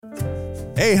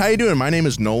Hey, how you doing? My name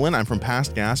is Nolan. I'm from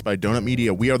Past Gas by Donut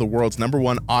Media. We are the world's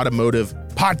 #1 automotive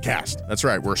podcast. That's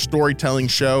right, we're a storytelling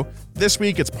show. This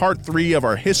week, it's part 3 of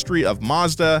our history of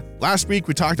Mazda. Last week,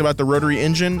 we talked about the rotary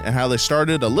engine and how they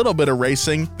started a little bit of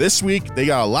racing. This week, they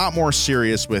got a lot more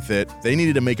serious with it. They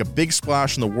needed to make a big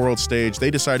splash on the world stage.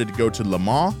 They decided to go to Le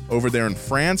Mans over there in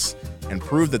France and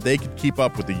prove that they could keep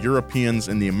up with the Europeans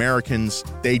and the Americans.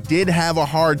 They did have a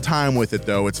hard time with it,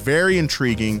 though. It's very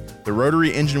intriguing. The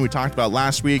rotary engine we talked about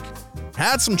last week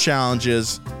had some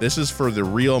challenges. This is for the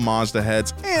real Mazda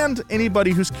heads and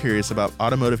anybody who's curious about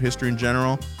automotive history in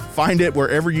general. Find it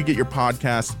wherever you get your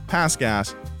podcasts. Past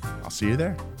Gas. I'll see you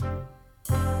there.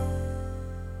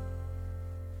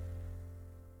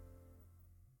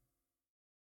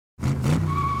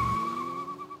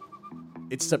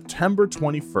 It's September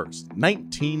 21st,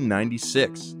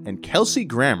 1996, and Kelsey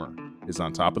Grammer is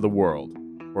on top of the world,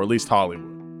 or at least Hollywood.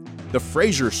 The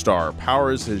Fraser star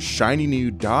powers his shiny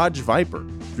new Dodge Viper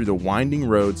through the winding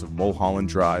roads of Mulholland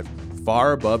Drive,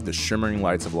 far above the shimmering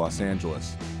lights of Los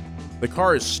Angeles. The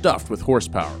car is stuffed with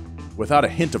horsepower, without a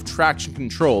hint of traction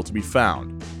control to be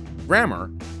found.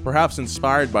 Grammer, perhaps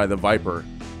inspired by the Viper,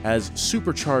 has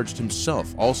supercharged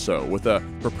himself also with a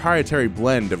proprietary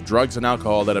blend of drugs and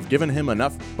alcohol that have given him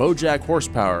enough Bojack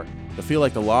horsepower to feel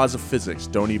like the laws of physics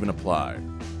don't even apply.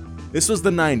 This was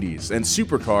the 90s, and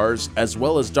supercars, as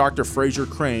well as Dr. Fraser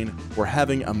Crane, were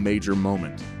having a major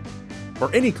moment.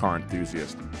 For any car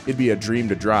enthusiast, it'd be a dream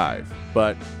to drive,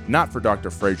 but not for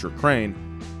Dr. Fraser Crane,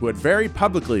 who had very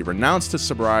publicly renounced his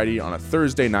sobriety on a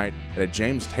Thursday night at a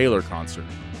James Taylor concert.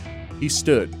 He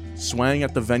stood, swaying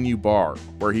at the venue bar,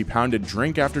 where he pounded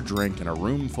drink after drink in a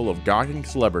room full of gawking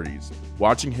celebrities,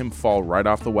 watching him fall right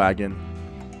off the wagon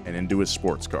and into his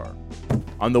sports car.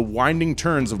 On the winding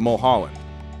turns of Mulholland,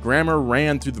 Grammer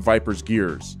ran through the Viper's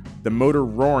gears, the motor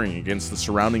roaring against the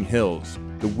surrounding hills,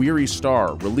 the weary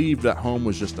star relieved that home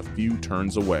was just a few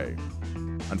turns away.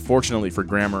 Unfortunately for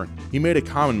Grammer, he made a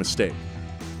common mistake,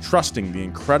 trusting the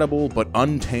incredible but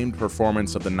untamed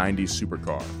performance of the 90s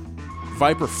supercar.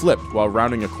 Viper flipped while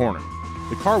rounding a corner.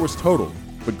 The car was totaled,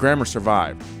 but Grammer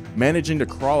survived, managing to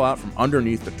crawl out from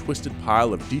underneath the twisted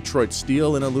pile of Detroit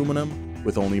steel and aluminum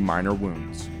with only minor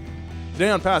wounds.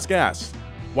 Today on Past Gas,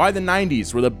 why the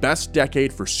 90s were the best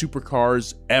decade for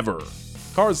supercars ever.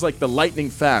 Cars like the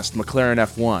lightning-fast McLaren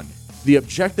F1, the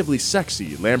objectively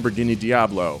sexy Lamborghini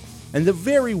Diablo, and the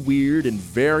very weird and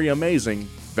very amazing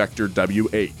Vector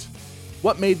W8.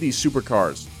 What made these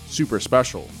supercars super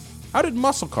special? How did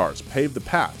muscle cars pave the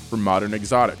path for modern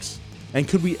exotics? And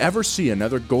could we ever see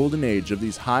another golden age of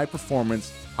these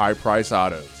high-performance, high-price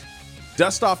autos?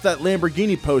 Dust off that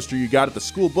Lamborghini poster you got at the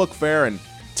school book fair and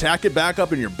tack it back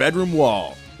up in your bedroom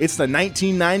wall. It's the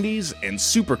 1990s and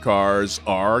supercars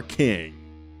are king.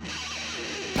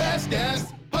 Past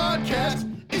Gas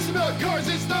Podcast. It's about cars,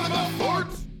 it's not about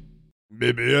forts.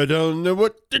 Maybe I don't know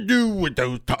what to do with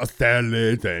those tossed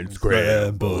salads and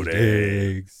scrambled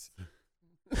eggs.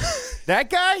 That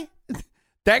guy?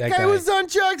 That guy was on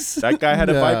drugs? That guy had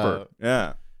a Viper.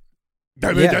 Yeah.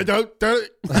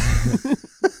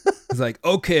 He's like,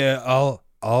 okay, I'll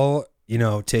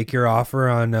take your offer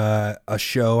on a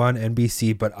show on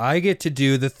NBC, but I get to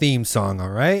do the theme song, all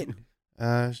right?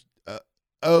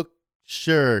 Oh,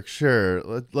 sure.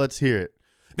 Let's hear it.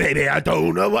 Baby, I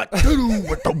don't know what to do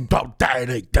with those tossed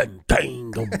salads.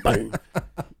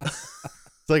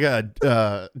 It's like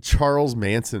a Charles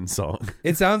Manson song.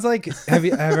 It sounds like, have I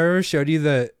ever showed you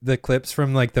the clips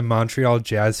from like the Montreal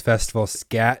Jazz Festival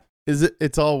scat?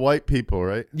 It's all white people,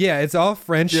 right? Yeah, it's all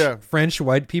French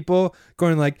white people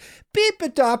going like beep a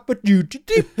dop a doo doo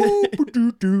doo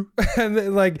doo doo, and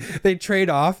then, like they trade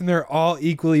off and they're all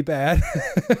equally bad.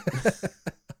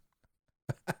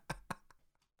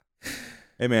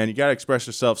 Hey man, you gotta express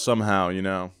yourself somehow, you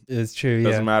know. It's true.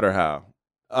 Doesn't matter how.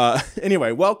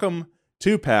 Anyway, welcome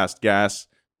to Past Gas.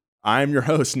 I'm your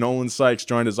host, Nolan Sykes,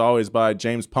 joined as always by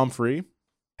James Pumphrey.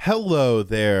 Hello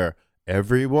there,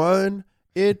 everyone.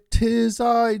 It is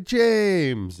I,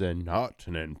 James, and not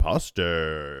an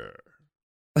imposter.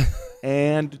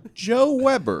 And Joe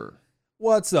Weber.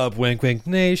 What's up, Wink Wink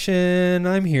Nation?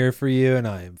 I'm here for you, and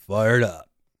I am fired up.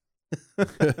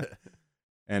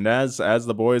 And as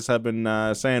the boys have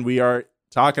been saying, we are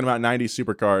talking about 90s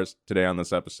supercars today on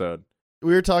this episode.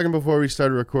 We were talking before we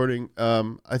started recording.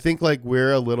 I think like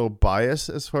we're a little biased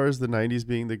as far as the 90s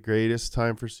being the greatest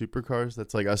time for supercars.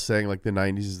 That's like us saying like the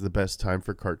 90s is the best time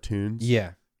for cartoons.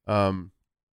 Yeah.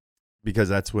 Because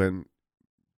that's when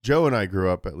Joe and I grew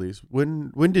up, at least.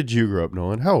 When did you grow up,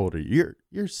 Nolan? How old are you?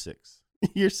 You're 6.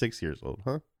 You're 6 years old,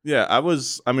 huh? Yeah, I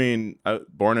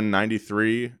born in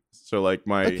 93. So like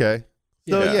my... Okay.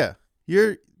 So yeah,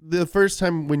 you're the first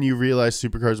time when you realized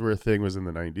supercars were a thing was in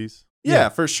the 90s. Yeah,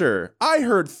 for sure. I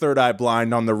heard Third Eye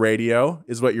Blind on the radio,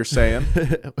 is what you're saying.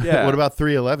 Yeah. What about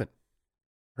 311?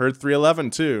 Heard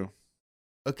 311 too.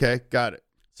 Okay, got it.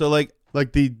 So like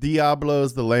the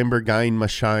Diablos, the Lamborghini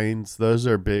machines, those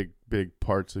are big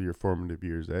parts of your formative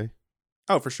years, eh?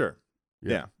 Oh, for sure.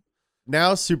 Yeah.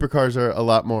 Now supercars are a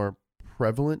lot more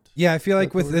prevalent. Yeah, I feel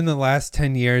like within the last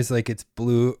 10 years, like it's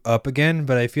blew up again,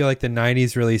 but I feel like the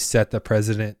 90s really set the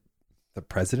president?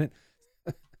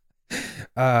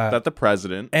 That the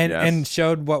president. And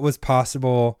showed what was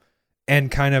possible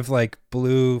and kind of like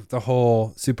blew the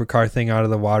whole supercar thing out of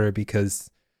the water because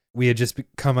we had just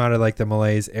come out of like the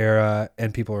Malaise era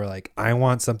and people were like, I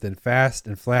want something fast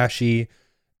and flashy,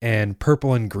 and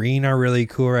purple and green are really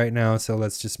cool right now. So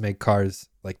let's just make cars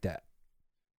like that.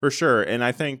 For sure. And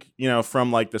I think,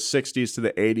 from like the 60s to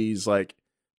the 80s, like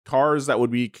cars that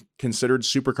would be considered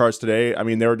supercars today, I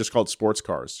mean, they were just called sports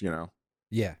cars,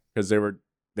 Yeah. Because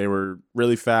they were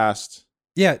really fast.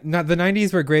 Yeah. The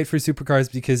 90s were great for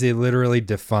supercars because they literally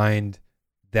defined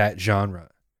that genre.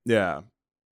 Yeah.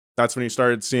 That's when you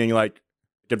started seeing like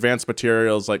advanced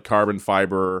materials like carbon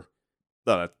fiber.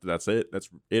 That's it. That's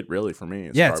it really for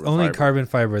me. It's only carbon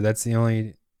fiber. That's the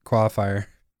only qualifier.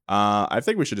 I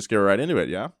think we should just get right into it,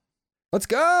 yeah? Let's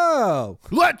go!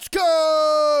 Let's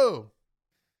go!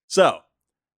 So,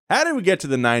 how did we get to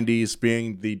the 90s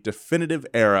being the definitive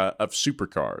era of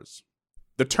supercars?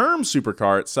 The term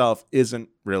supercar itself isn't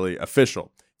really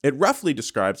official. It roughly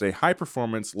describes a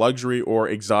high-performance luxury or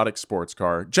exotic sports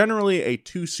car, generally a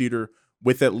two-seater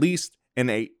with at least an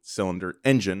 8-cylinder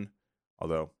engine,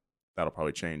 although that'll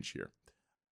probably change here.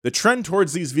 The trend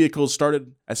towards these vehicles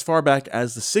started as far back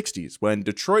as the 60s, when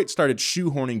Detroit started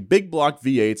shoehorning big block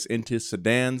V8s into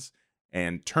sedans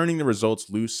and turning the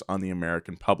results loose on the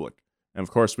American public. And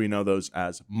of course, we know those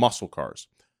as muscle cars.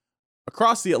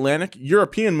 Across the Atlantic,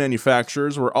 European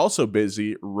manufacturers were also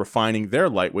busy refining their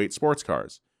lightweight sports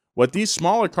cars. What these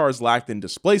smaller cars lacked in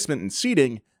displacement and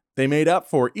seating, they made up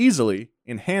for easily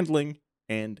in handling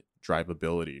and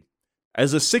drivability.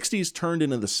 As the 60s turned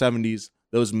into the 70s,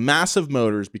 those massive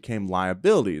motors became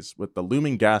liabilities with the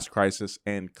looming gas crisis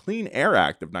and Clean Air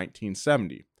Act of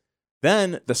 1970.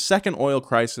 Then, the second oil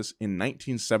crisis in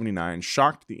 1979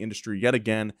 shocked the industry yet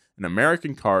again, and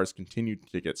American cars continued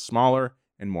to get smaller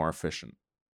and more efficient.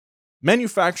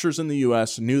 Manufacturers in the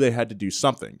US knew they had to do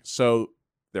something, so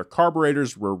their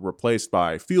carburetors were replaced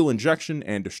by fuel injection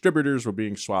and distributors were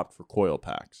being swapped for coil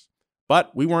packs.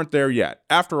 But we weren't there yet.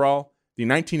 After all, the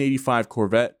 1985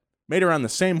 Corvette made around the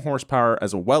same horsepower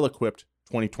as a well-equipped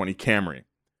 2020 Camry.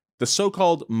 The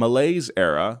so-called Malaise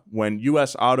era, when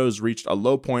US autos reached a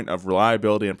low point of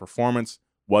reliability and performance,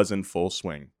 was in full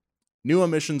swing. New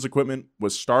emissions equipment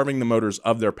was starving the motors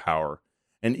of their power,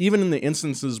 and even in the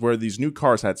instances where these new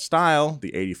cars had style,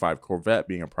 the 85 Corvette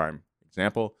being a prime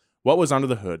example, what was under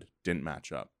the hood didn't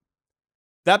match up.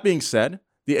 That being said,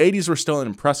 the 80s were still an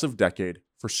impressive decade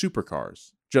for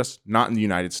supercars, just not in the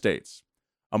United States.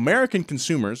 American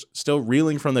consumers, still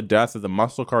reeling from the death of the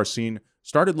muscle car scene,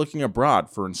 started looking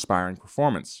abroad for inspiring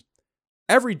performance.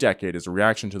 Every decade is a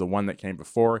reaction to the one that came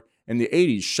before, and the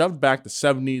 80s shoved back the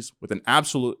 70s with an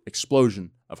absolute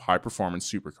explosion of high-performance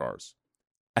supercars.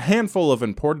 A handful of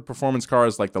imported performance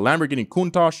cars like the Lamborghini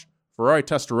Countach, Ferrari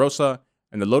Testarossa,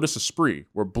 and the Lotus Esprit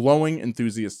were blowing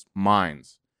enthusiasts'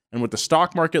 minds. And with the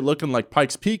stock market looking like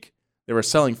Pikes Peak, they were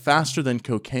selling faster than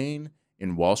cocaine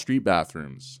in Wall Street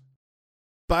bathrooms.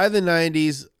 By the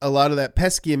 90s, a lot of that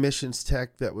pesky emissions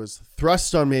tech that was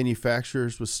thrust on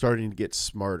manufacturers was starting to get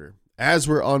smarter, as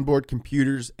were onboard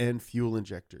computers and fuel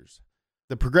injectors.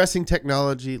 The progressing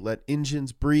technology let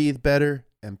engines breathe better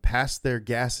and pass their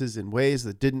gases in ways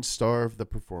that didn't starve the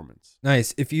performance.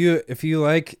 Nice. If you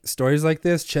like stories like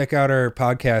this, check out our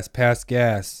podcast, Past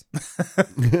Gas.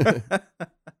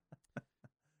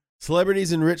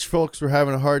 Celebrities and rich folks were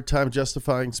having a hard time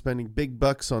justifying spending big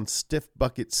bucks on stiff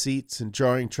bucket seats and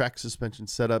jarring track suspension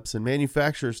setups, and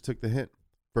manufacturers took the hint.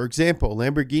 For example,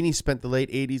 Lamborghini spent the late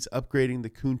 80s upgrading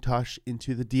the Countach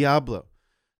into the Diablo.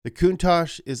 The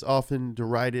Countach is often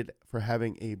derided for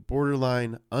having a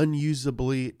borderline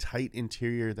unusably tight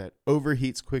interior that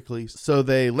overheats quickly, so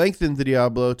they lengthened the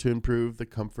Diablo to improve the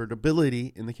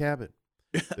comfortability in the cabin.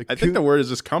 I think the word is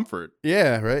just comfort.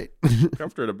 Yeah, right?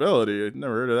 Comfortability. I've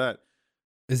never heard of that.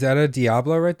 Is that a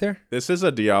Diablo right there? This is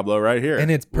a Diablo right here.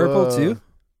 And it's purple Whoa. too?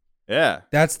 Yeah.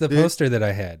 That's the poster that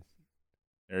I had.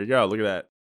 There you go. Look at that.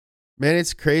 Man,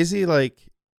 it's crazy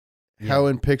how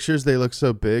in pictures they look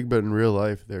so big, but in real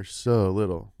life they're so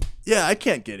little. Yeah, I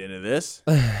can't get into this.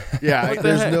 Yeah, What the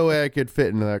there's heck? no way I could fit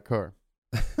into that car.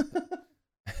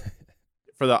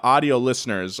 for the audio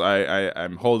listeners,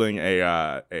 I'm holding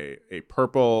a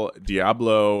purple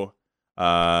Diablo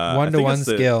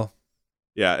 1-to-1 scale.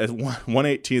 Yeah, it's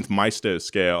 1/18th Maisto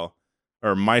scale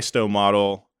or Maisto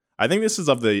model. I think this is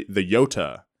of the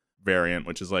Yota variant,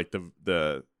 which is like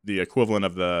the equivalent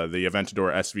of the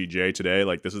Aventador SVJ today.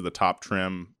 Like this is the top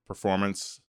trim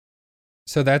performance.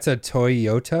 So that's a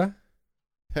Toyota?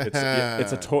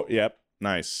 It's a toy. Yep.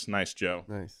 Nice, Joe.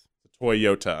 Nice.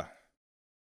 Toyota.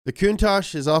 The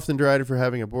Countach is often derided for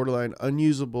having a borderline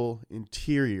unusable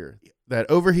interior that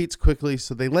overheats quickly,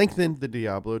 so they lengthened the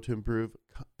Diablo to improve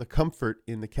the comfort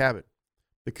in the cabin.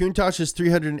 The Countach's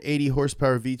 380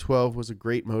 horsepower V12 was a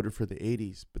great motor for the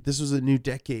 80s, but this was a new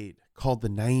decade called the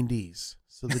 90s.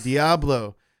 So the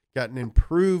Diablo got an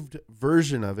improved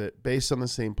version of it based on the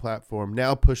same platform,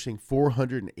 now pushing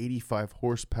 485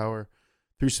 horsepower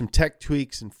through some tech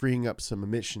tweaks and freeing up some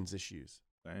emissions issues.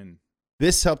 Dang.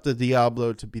 This helped the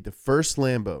Diablo to be the first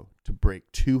Lambo to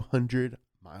break 200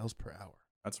 miles per hour.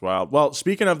 That's wild. Well,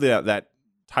 speaking of that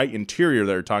tight interior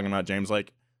they're talking about, James,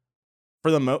 like for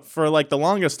like the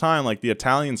longest time, like the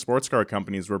Italian sports car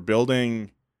companies were building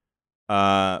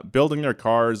their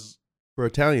cars For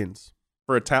Italians.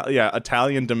 for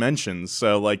Italian dimensions.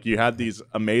 So like you had these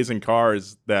amazing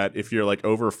cars that if you're like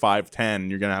over 5'10",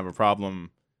 you're gonna have a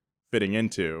problem fitting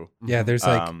into. Yeah, there's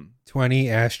like 20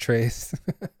 ashtrays.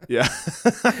 Yeah.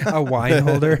 A wine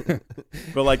holder.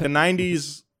 But like the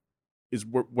 90s is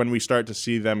when we start to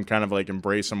see them kind of like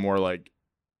embrace a more like,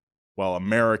 well,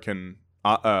 American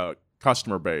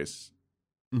customer base.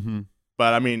 Mm-hmm.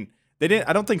 But I mean,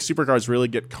 I don't think supercars really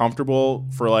get comfortable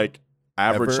for like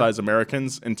average size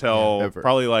Americans until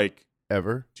probably like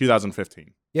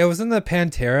 2015. Yeah, wasn't the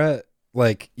Pantera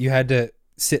like you had to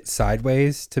sit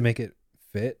sideways to make it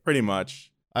fit? Pretty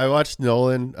much. I watched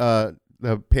Nolan.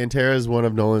 The Pantera is one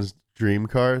of Nolan's dream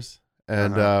cars,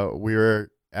 and we were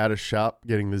at a shop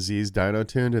getting the Z's dyno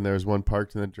tuned, and there was one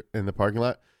parked in the parking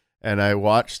lot, and I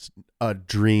watched a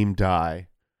dream die.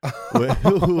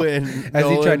 when As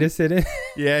he tried to sit in.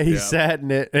 Yeah, he sat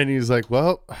in it, and he was like,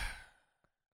 "Well,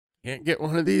 can't get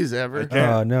one of these ever."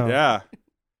 Oh no. Yeah.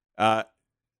 I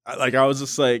was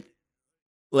just like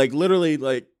literally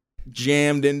like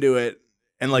jammed into it.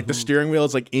 And like the steering wheel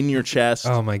is like in your chest.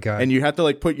 Oh my God. And you have to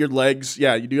like put your legs.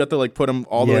 Yeah, you do have to like put them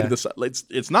all the way to the side.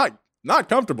 It's not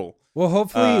comfortable. Well,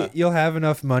 hopefully you'll have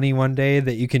enough money one day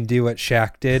that you can do what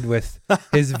Shaq did with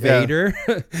his Vader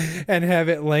and have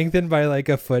it lengthened by like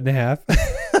 1.5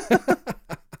 feet.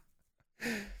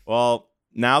 Well,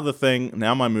 now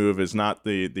my move is not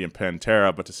the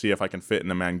Pantera, but to see if I can fit in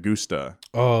the Mangusta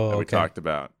that we talked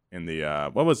about in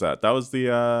the what was that? That was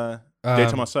the De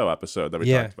Tomaso episode that we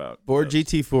talked about. Ford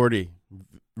GT40,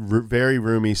 very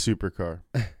roomy supercar.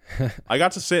 I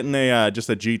got to sit in just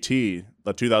a GT,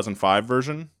 the 2005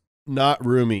 version. Not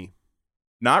roomy,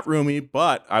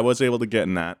 but I was able to get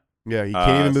in that. Yeah, you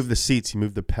can't even move the seats. You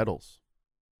move the pedals.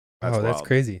 That's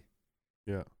crazy.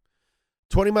 Yeah.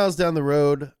 20 miles down the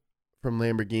road from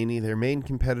Lamborghini, their main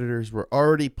competitors were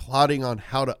already plotting on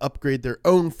how to upgrade their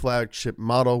own flagship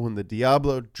model when the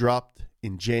Diablo dropped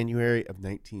in January of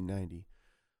 1990.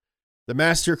 The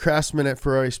master craftsman at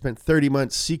Ferrari spent 30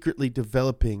 months secretly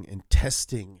developing and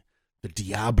testing the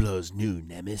Diablo's new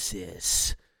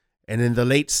nemesis. And in the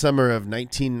late summer of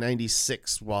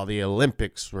 1996, while the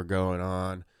Olympics were going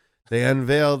on, they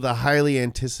unveiled the highly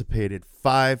anticipated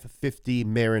 550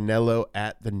 Maranello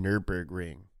at the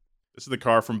Nürburgring. This is the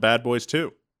car from Bad Boys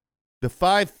 2. The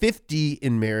 550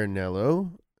 in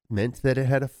Maranello meant that it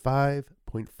had a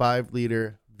 5.5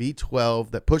 liter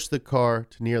V12 that pushed the car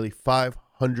to nearly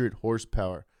 500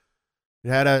 horsepower. It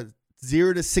had a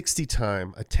 0 to 60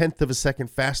 time, a tenth of a second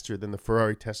faster than the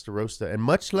Ferrari Testarossa. And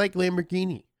much like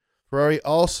Lamborghini, Ferrari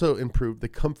also improved the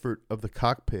comfort of the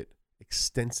cockpit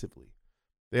extensively.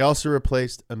 They also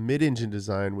replaced a mid-engine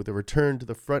design with a return to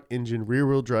the front-engine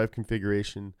rear-wheel drive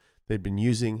configuration they'd been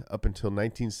using up until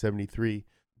 1973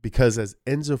 because, as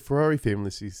Enzo Ferrari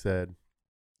famously said,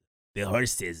 the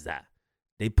horses,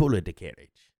 they pull the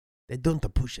carriage. They don't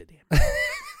push it.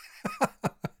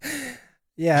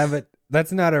 Yeah, but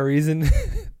that's not a reason.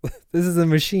 This is a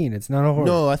machine. It's not a horse.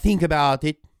 No, think about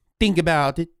it.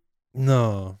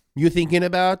 No. You thinking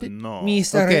about it? No.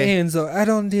 Mr. Enzo, I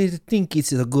don't think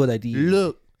it's a good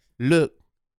idea. Look.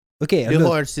 Okay, the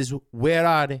horses, where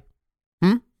are they?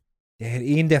 They're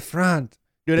in the front.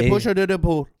 Do they push or do they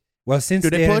pull? Well, since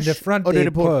they're in the front, they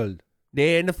pulled.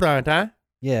 They're in the front, huh?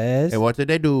 Yes. And what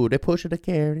do? They push the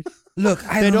carriage. Look,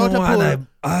 I don't want to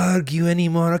argue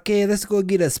anymore. Okay, let's go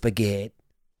get a spaghetti.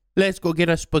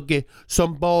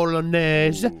 Some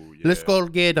bolognese. Ooh, yeah. Let's go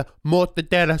get a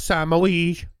mortadella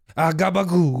sandwich.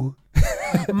 Gabagoo.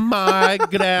 My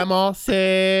grandma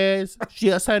says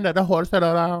she'll send the horse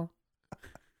around.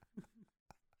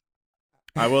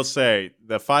 I will say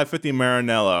the 550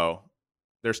 Maranello.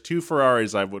 There's two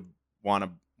Ferraris I would want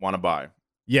to buy.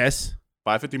 Yes,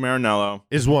 550 Maranello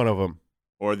is one of them.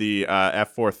 or the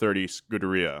F430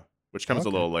 Scuderia, which comes a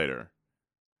little later.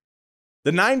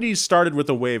 The 90s started with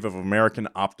a wave of American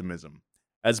optimism.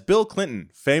 As Bill Clinton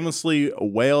famously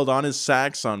wailed on his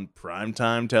sax on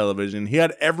primetime television, he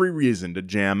had every reason to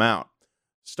jam out.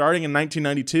 Starting in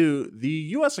 1992, the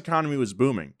U.S. economy was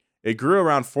booming. It grew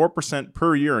around 4%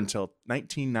 per year until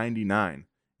 1999.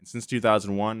 And since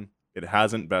 2001, it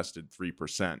hasn't bested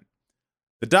 3%.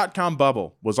 The dot-com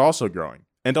bubble was also growing.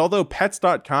 And although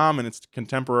Pets.com and its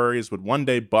contemporaries would one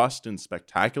day bust in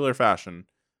spectacular fashion,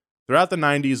 throughout the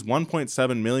 90s,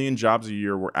 1.7 million jobs a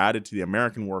year were added to the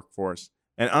American workforce,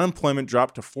 and unemployment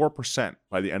dropped to 4%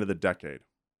 by the end of the decade.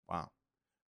 Wow.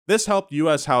 This helped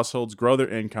U.S. households grow their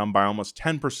income by almost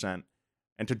 10%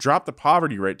 and to drop the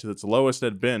poverty rate to its lowest it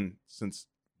had been since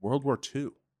World War II.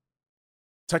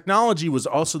 Technology was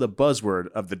also the buzzword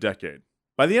of the decade.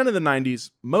 By the end of the 90s,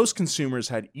 most consumers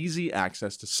had easy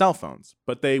access to cell phones,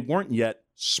 but they weren't yet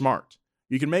smart.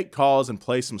 You could make calls and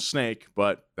play some Snake,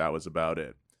 but that was about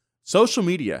it. Social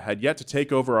media had yet to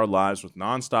take over our lives with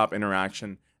nonstop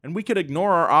interaction, and we could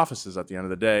ignore our offices at the end of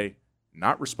the day,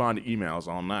 not respond to emails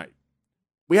all night.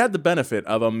 We had the benefit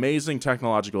of amazing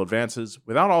technological advances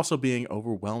without also being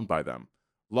overwhelmed by them.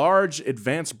 Large,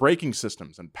 advanced braking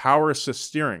systems and power assist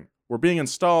steering were being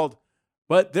installed,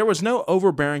 but there was no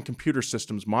overbearing computer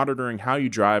systems monitoring how you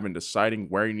drive and deciding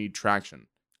where you need traction.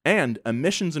 And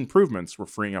emissions improvements were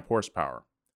freeing up horsepower.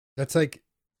 That's like,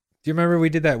 do you remember we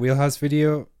did that Wheelhouse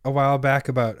video a while back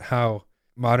about how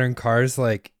modern cars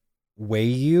like weigh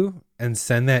you and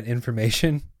send that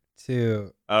information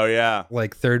to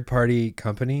like third-party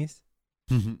companies?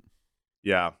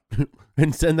 Yeah.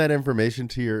 And send that information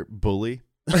to your bully.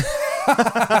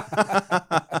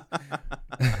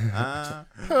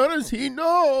 How does he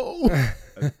know?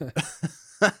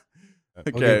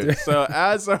 Okay, so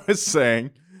as I was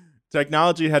saying,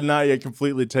 technology had not yet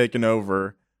completely taken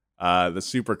over the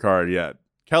supercar yet.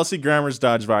 Kelsey Grammer's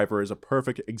Dodge Viper is a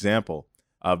perfect example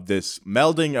of this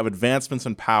melding of advancements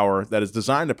and power that is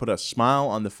designed to put a smile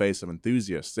on the face of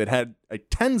enthusiasts. It had a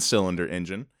 10-cylinder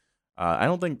engine. I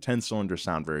don't think 10 cylinders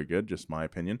sound very good, just my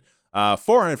opinion.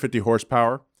 450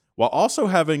 horsepower, while also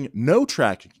having no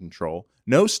traction control,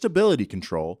 no stability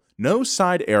control, no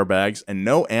side airbags, and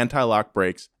no anti-lock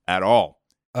brakes at all.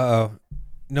 Uh-oh.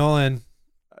 Nolan.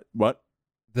 What?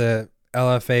 The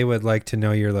LFA would like to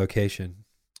know your location.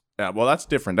 Yeah, well, that's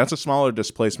different. That's a smaller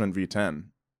displacement V10.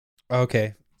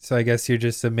 Okay, so I guess you're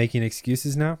just making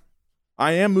excuses now?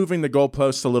 I am moving the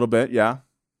goalposts a little bit, yeah.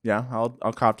 Yeah,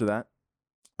 I'll cop to that.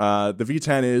 The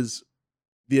V10 is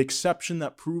the exception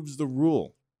that proves the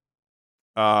rule.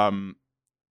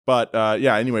 But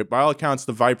anyway, by all accounts,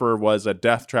 the Viper was a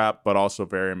death trap, but also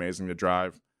very amazing to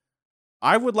drive.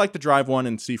 I would like to drive one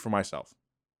and see for myself.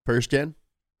 First gen?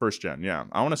 First gen, yeah.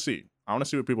 I want to see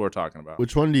what people are talking about.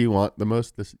 Which one do you want the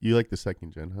most? You like the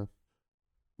second gen, huh?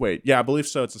 Wait, yeah, I believe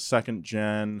so. It's a second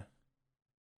gen.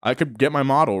 I could get my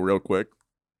model real quick.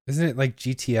 Isn't it like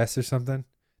GTS or something?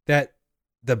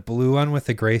 The blue one with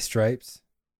the gray stripes?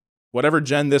 Whatever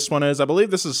gen this one is, I believe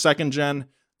this is second gen.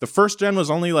 The first gen was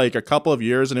only like a couple of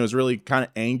years, and it was really kind of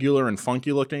angular and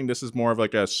funky looking. This is more of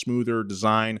like a smoother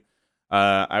design.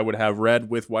 I would have red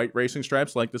with white racing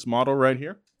stripes like this model right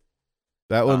here.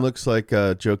 That one looks like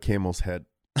Joe Camel's head.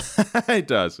 It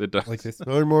does. Like this? To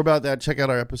learn more about that, check out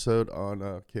our episode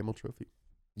on Camel Trophy.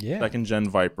 Yeah. Second gen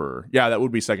Viper. Yeah, that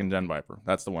would be second gen Viper.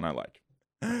 That's the one I like.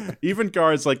 Even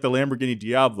cars like the Lamborghini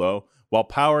Diablo, while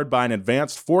powered by an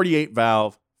advanced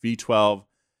 48-valve V12,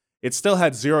 it still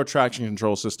had zero traction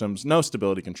control systems, no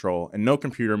stability control, and no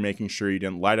computer making sure you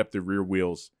didn't light up the rear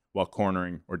wheels while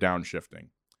cornering or downshifting.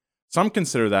 Some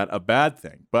consider that a bad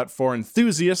thing, but for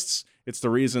enthusiasts, it's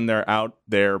the reason they're out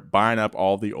there buying up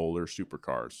all the older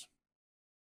supercars.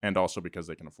 And also because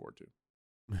they can afford to.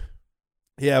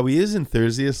 Yeah, we use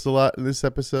enthusiasts a lot in this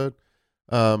episode.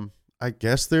 I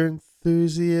guess they're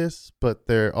enthusiasts, but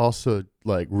they're also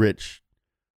like rich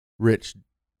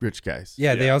guys.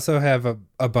 Yeah, they also have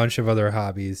a bunch of other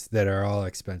hobbies that are all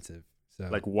expensive. So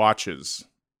Like watches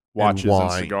And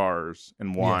and cigars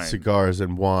and wine. Yeah, cigars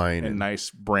and wine. And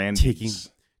nice brandies.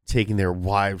 Taking their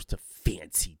wives to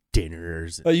fancy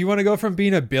dinners. you want to go from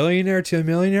being a billionaire to a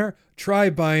millionaire? Try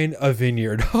buying a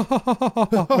vineyard.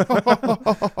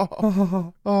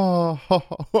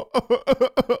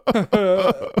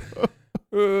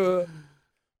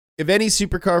 If any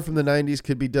supercar from the 90s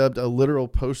could be dubbed a literal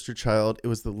poster child, it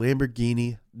was the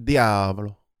Lamborghini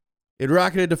Diablo. It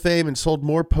rocketed to fame and sold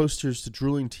more posters to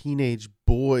drooling teenage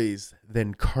boys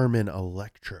than Carmen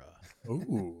Electra.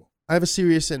 Ooh. I have a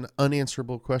serious and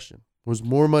unanswerable question. Was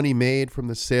more money made from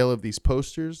the sale of these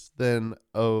posters than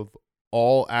of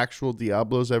all actual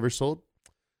Diablos ever sold?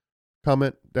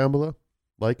 Comment down below.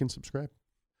 Like and subscribe.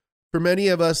 For many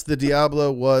of us, the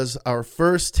Diablo was our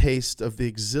first taste of the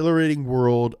exhilarating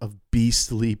world of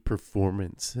beastly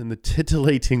performance and the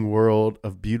titillating world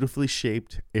of beautifully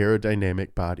shaped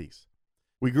aerodynamic bodies.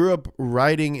 We grew up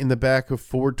riding in the back of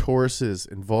Ford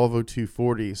Tauruses and Volvo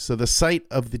 240s, so the sight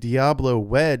of the Diablo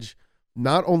wedge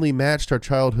not only matched our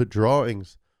childhood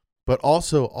drawings, but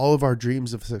also all of our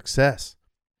dreams of success.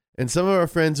 And some of our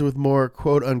friends with more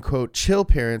quote-unquote chill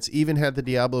parents even had the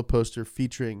Diablo poster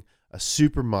featuring a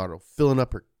supermodel filling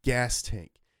up her gas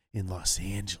tank in Los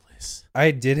Angeles.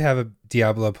 I did have a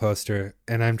Diablo poster,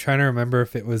 and I'm trying to remember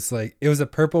if it was a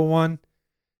purple one,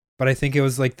 but I think it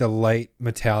was like the light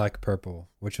metallic purple,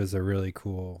 which was a really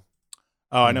cool.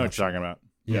 Oh, I know what you're talking about.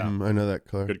 Yeah. I know that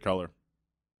color. Good color.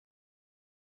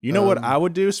 You know what I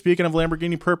would do, speaking of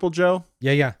Lamborghini purple, Joe?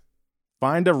 Yeah.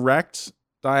 Find a wrecked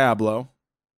Diablo,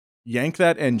 yank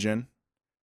that engine,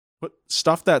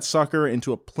 stuff that sucker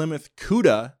into a Plymouth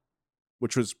Cuda,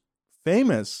 which was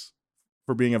famous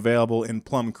for being available in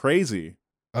Plum Crazy.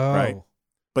 Oh. Right?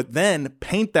 But then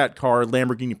paint that car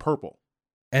Lamborghini purple.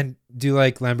 And do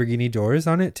like Lamborghini doors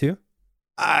on it too?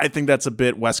 I think that's a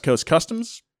bit West Coast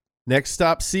Customs. Next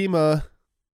stop, SEMA.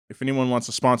 If anyone wants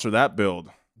to sponsor that build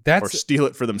or That's steal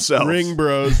it for themselves. Ring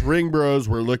Bros,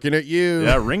 we're looking at you.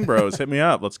 Yeah, Ring Bros, hit me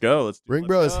up. Let's go. Ring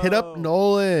Bros, hit up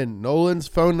Nolan. Nolan's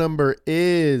phone number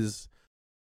is...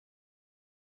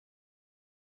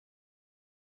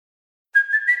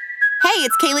 Hey,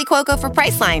 it's Kaylee Cuoco for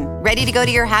Priceline. Ready to go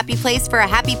to your happy place for a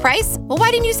happy price? Well,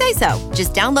 why didn't you say so?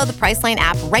 Just download the Priceline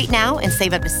app right now and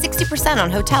save up to 60% on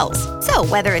hotels. So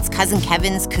whether it's Cousin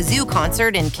Kevin's Kazoo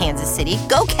Concert in Kansas City,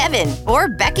 go Kevin, or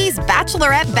Becky's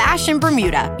Bachelorette Bash in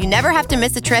Bermuda, you never have to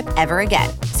miss a trip ever again.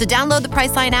 So download the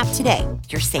Priceline app today.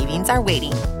 Your savings are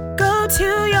waiting. Go to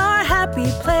your happy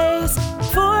place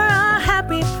for a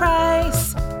happy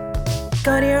price.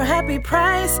 Go to your happy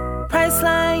price,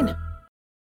 Priceline.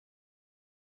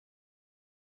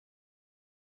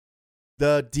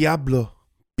 The Diablo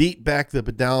beat back the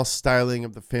banal styling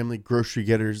of the family grocery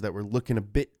getters that were looking a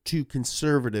bit too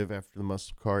conservative after the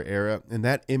muscle car era, and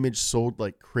that image sold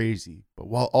like crazy. But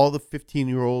while all the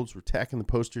 15-year-olds were tacking the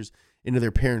posters into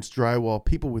their parents' drywall,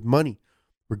 people with money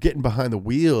were getting behind the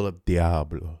wheel of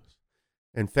Diablos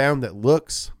and found that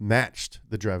looks matched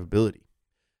the drivability.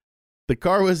 The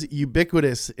car was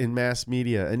ubiquitous in mass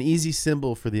media, an easy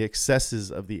symbol for the excesses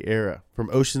of the era. From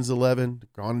Ocean's 11,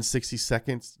 Gone in 60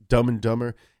 Seconds, Dumb and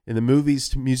Dumber, in the movies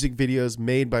to music videos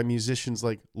made by musicians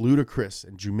like Ludacris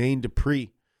and Jermaine Dupri,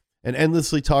 and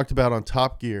endlessly talked about on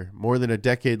Top Gear more than a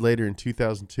decade later in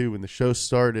 2002 when the show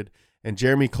started and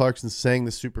Jeremy Clarkson sang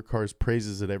the supercars'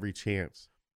 praises at every chance.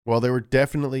 While there were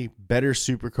definitely better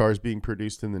supercars being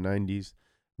produced in the 90s,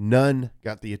 none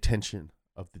got the attention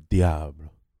of the Diablo.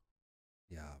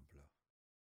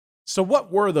 So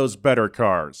what were those better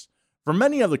cars? For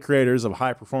many of the creators of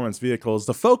high-performance vehicles,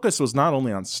 the focus was not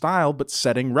only on style, but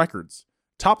setting records.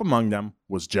 Top among them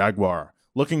was Jaguar,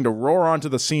 looking to roar onto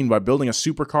the scene by building a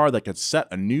supercar that could set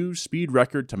a new speed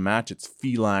record to match its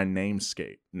feline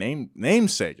namesake.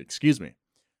 The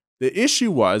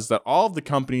issue was that all of the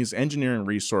company's engineering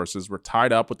resources were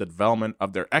tied up with the development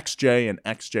of their XJ and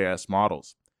XJS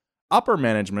models. Upper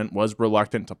management was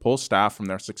reluctant to pull staff from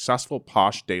their successful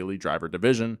posh daily driver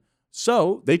division,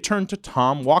 so they turned to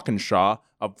Tom Walkinshaw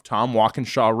of Tom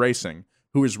Walkinshaw Racing,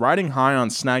 who is riding high on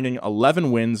snagging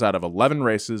 11 wins out of 11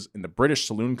 races in the British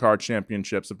Saloon Car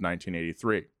Championships of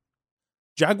 1983.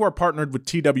 Jaguar partnered with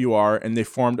TWR and they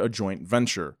formed a joint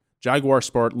venture, Jaguar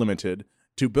Sport Limited,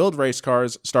 to build race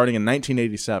cars starting in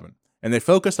 1987, and they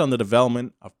focused on the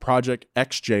development of Project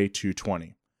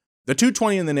XJ220. The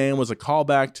 220 in the name was a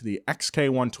callback to the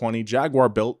XK120 Jaguar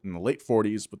built in the late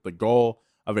 40s with the goal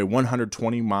of a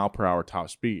 120 mile per hour top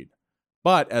speed.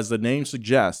 But as the name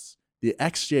suggests, the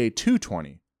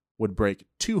XJ220 would break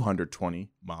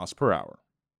 220 miles per hour.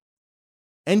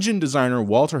 Engine designer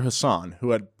Walter Hassan,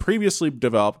 who had previously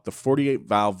developed the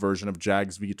 48-valve version of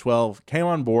Jag's V12, came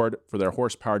on board for their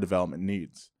horsepower development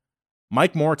needs.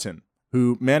 Mike Morton,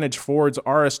 who managed Ford's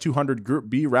RS200 Group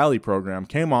B rally program,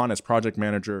 came on as project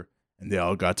manager, and they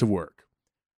all got to work.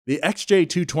 The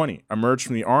XJ220 emerged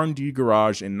from the R&D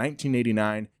garage in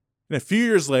 1989 and a few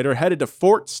years later headed to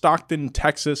Fort Stockton,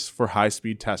 Texas for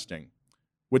high-speed testing.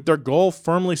 With their goal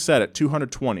firmly set at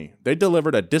 220, they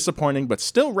delivered a disappointing but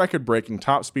still record-breaking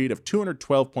top speed of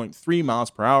 212.3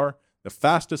 miles per hour, the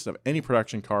fastest of any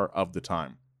production car of the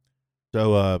time.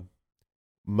 So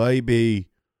maybe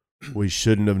we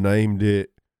shouldn't have named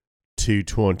it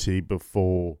 220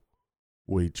 before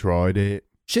we tried it.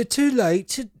 Shit, too late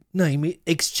to name it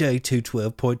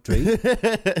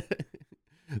XJ212.3.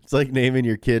 It's like naming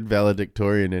your kid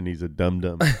valedictorian and he's a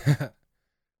dum-dum.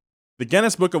 The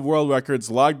Guinness Book of World Records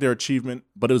logged their achievement,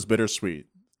 but it was bittersweet.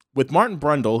 With Martin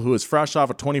Brundle, who was fresh off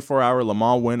a 24-hour Le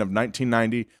Mans win of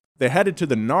 1990, they headed to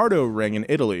the Nardo Ring in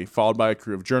Italy, followed by a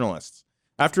crew of journalists.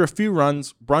 After a few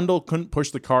runs, Brundle couldn't push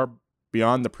the car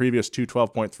beyond the previous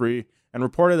 212.3 and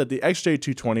reported that the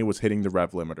XJ220 was hitting the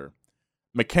rev limiter.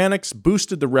 Mechanics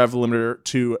boosted the rev limiter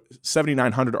to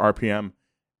 7,900 RPM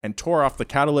and tore off the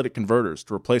catalytic converters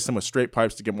to replace them with straight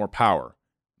pipes to get more power.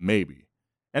 Maybe.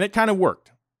 And it kind of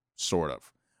worked. Sort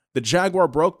of. The Jaguar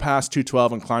broke past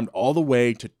 212 and climbed all the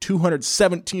way to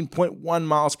 217.1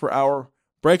 miles per hour,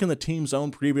 breaking the team's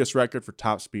own previous record for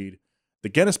top speed. The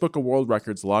Guinness Book of World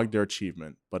Records logged their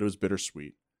achievement, but it was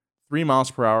bittersweet. 3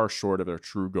 miles per hour short of their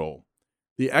true goal.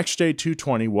 The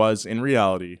XJ220 was, in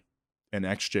reality, an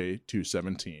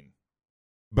XJ217.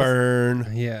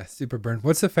 Burn. Yeah, super burn.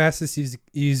 What's the fastest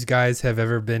you guys have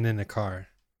ever been in a car?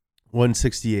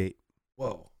 168.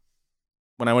 Whoa.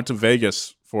 When I went to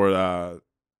Vegas for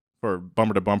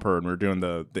Bumper to Bumper and we were doing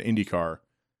the IndyCar,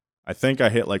 I think I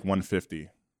hit like 150.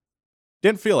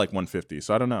 Didn't feel like 150,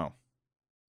 so I don't know.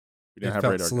 We didn't It have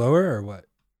felt radar. slower or what?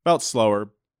 Felt slower,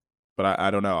 but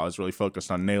I don't know. I was really focused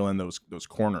on nailing those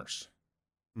corners.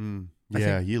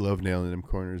 Yeah, you love nailing them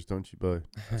corners, don't you, bud?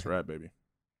 That's right, baby.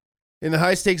 In the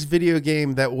high-stakes video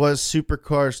game that was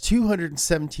SuperCar's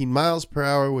 217 miles per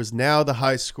hour was now the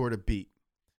high score to beat.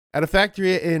 At a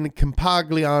factory in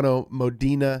Campagliano,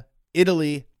 Modena,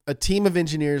 Italy, a team of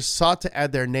engineers sought to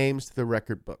add their names to the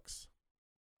record books.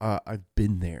 I've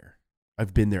been there.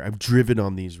 I've driven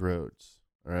on these roads.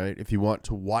 All right. If you want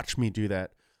to watch me do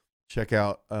that, check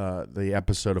out the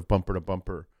episode of Bumper to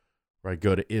Bumper where I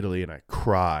go to Italy and I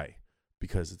cry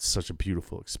because it's such a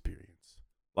beautiful experience.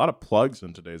 A lot of plugs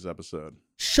in today's episode.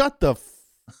 Shut the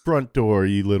front door,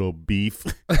 you little beef.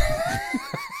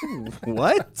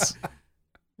 What?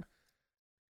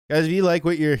 Guys, if you like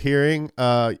what you're hearing,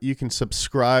 you can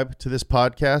subscribe to this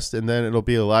podcast, and then it'll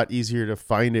be a lot easier to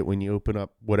find it when you open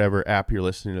up whatever app you're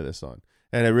listening to this on.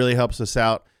 And it really helps us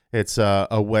out. It's a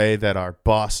way that our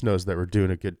boss knows that we're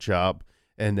doing a good job,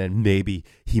 and then maybe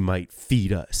he might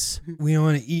feed us. We don't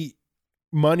want to eat.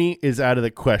 Money is out of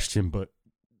the question, but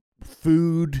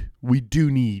food we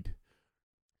do need.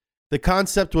 The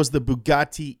concept was the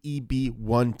Bugatti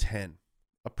EB110,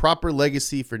 a proper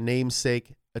legacy for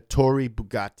namesake Ettore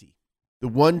Bugatti. The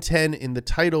 110 in the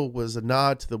title was a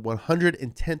nod to the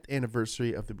 110th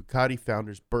anniversary of the Bugatti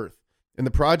founder's birth, and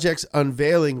the project's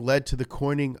unveiling led to the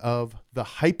coining of the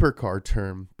hypercar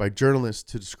term by journalists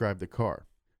to describe the car.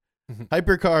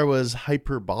 Hypercar was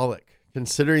hyperbolic,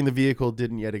 considering the vehicle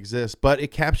didn't yet exist, but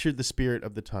it captured the spirit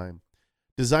of the time.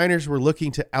 Designers were looking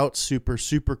to out-super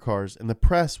supercars, and the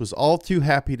press was all too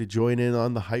happy to join in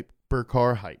on the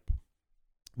hypercar hype.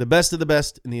 The best of the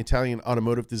best in the Italian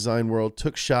automotive design world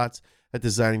took shots at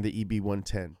designing the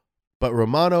EB110. But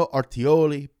Romano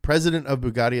Artioli, president of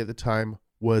Bugatti at the time,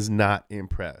 was not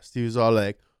impressed. He was all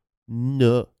like,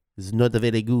 no, it's not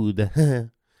very good.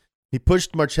 He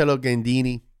pushed Marcello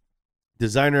Gandini,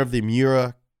 designer of the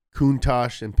Miura,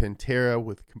 Countach, and Pantera,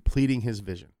 with completing his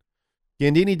vision.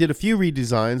 Gandini did a few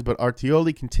redesigns, but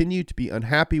Artioli continued to be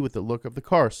unhappy with the look of the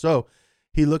car. So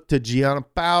he looked to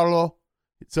Gianpaolo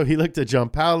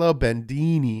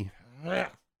Bandini.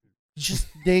 Just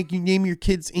name your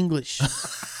kids English.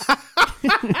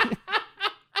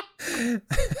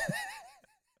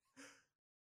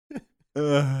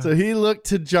 So he looked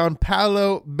to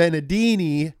Gianpaolo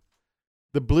Benedini,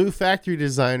 the blue factory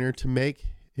designer, to make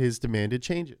his demanded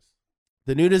changes.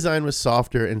 The new design was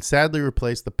softer and sadly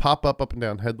replaced the pop-up up and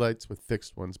down headlights with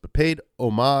fixed ones, but paid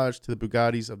homage to the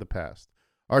Bugattis of the past.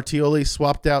 Artioli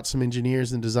swapped out some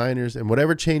engineers and designers, and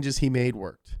whatever changes he made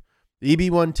worked. The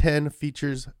EB110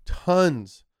 features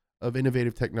tons of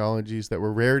innovative technologies that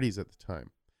were rarities at the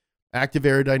time. Active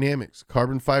aerodynamics,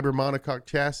 carbon fiber monocoque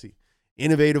chassis,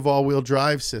 innovative all-wheel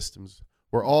drive systems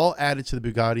were all added to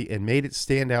the Bugatti and made it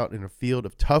stand out in a field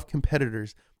of tough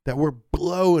competitors that were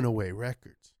blowing away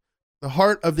records. The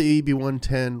heart of the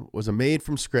EB110 was a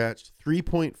made-from-scratch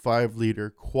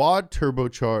 3.5-liter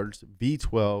quad-turbocharged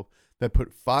V12 that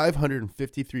put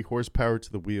 553 horsepower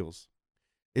to the wheels.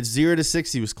 Its 0 to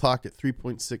 60 was clocked at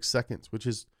 3.6 seconds, which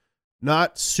is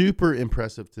not super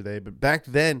impressive today, but back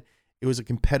then it was a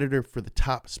competitor for the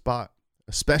top spot,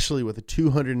 especially with a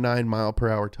 209 mile per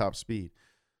hour top speed,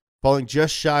 falling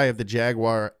just shy of the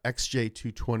Jaguar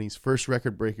XJ220's first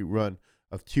record-breaking run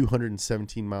of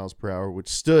 217 miles per hour, which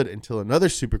stood until another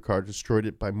supercar destroyed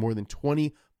it by more than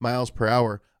 20 miles per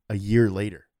hour a year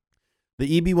later.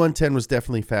 The EB110 was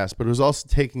definitely fast, but it was also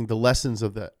taking the lessons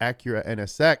of the Acura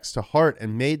NSX to heart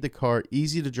and made the car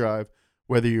easy to drive,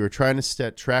 whether you were trying to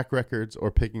set track records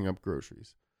or picking up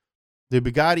groceries. The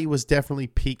Bugatti was definitely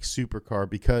peak supercar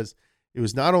because it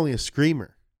was not only a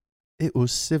screamer, it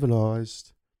was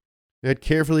civilized. It had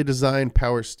carefully designed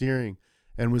power steering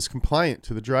and was compliant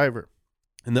to the driver.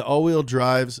 And the all-wheel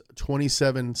drive's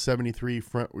 2773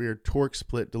 front-rear torque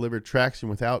split delivered traction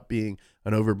without being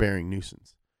an overbearing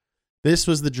nuisance. This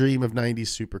was the dream of 90s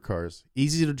supercars.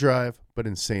 Easy to drive, but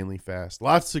insanely fast.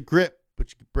 Lots of grip,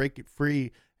 but you could break it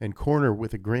free and corner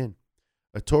with a grin.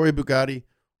 Ettore Bugatti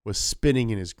was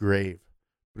spinning in his grave,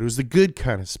 but it was the good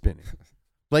kind of spinning.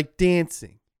 Like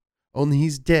dancing, only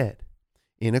he's dead,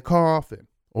 in a coffin,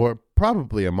 or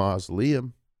probably a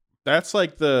mausoleum. That's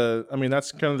like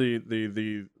that's kind of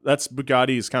that's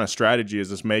Bugatti's kind of strategy, is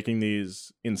just making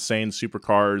these insane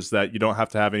supercars that you don't have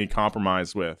to have any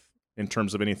compromise with in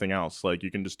terms of anything else. Like, you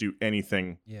can just do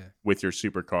anything with your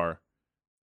supercar.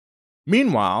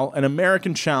 Meanwhile, an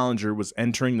American challenger was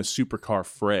entering the supercar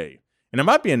fray, and it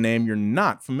might be a name you're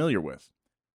not familiar with.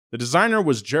 The designer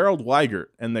was Gerald Weigert,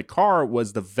 and the car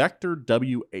was the Vector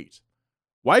W8.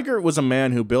 Weigert was a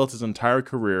man who built his entire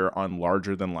career on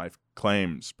larger-than-life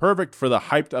claims, perfect for the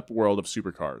hyped-up world of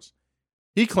supercars.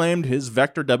 He claimed his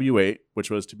Vector W8, which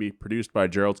was to be produced by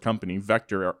Gerald's company,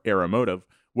 Vector Aeromotive,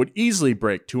 would easily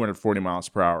break 240 miles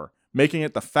per hour, making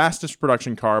it the fastest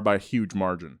production car by a huge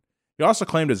margin. He also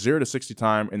claimed a 0 to 60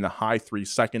 time in the high 3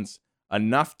 seconds,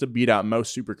 enough to beat out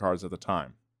most supercars at the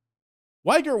time.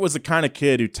 Weigert was the kind of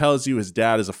kid who tells you his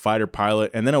dad is a fighter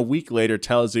pilot and then a week later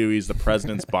tells you he's the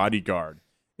president's bodyguard.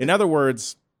 In other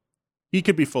words, he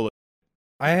could be full of...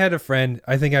 I had a friend,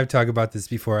 I think I've talked about this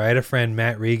before. I had a friend,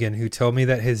 Matt Regan, who told me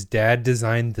that his dad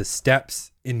designed the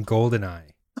steps in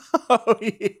GoldenEye. Oh,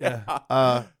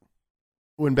 yeah.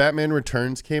 When Batman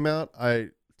Returns came out, I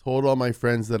told all my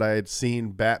friends that I had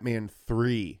seen Batman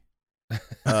 3.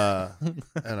 And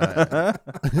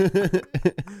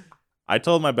I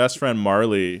told my best friend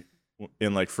Marley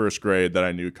in like first grade that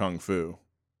I knew Kung Fu.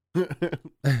 I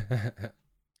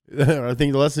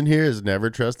think the lesson here is never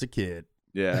trust a kid.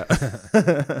 Yeah.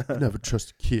 Never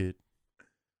trust a kid.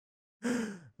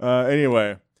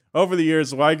 Anyway, over the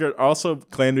years, Weigert also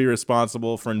claimed to be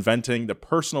responsible for inventing the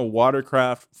personal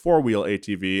watercraft, four-wheel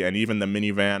ATV, and even the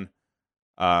minivan.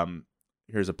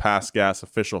 Here's a Pass Gas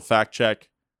official fact check.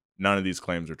 None of these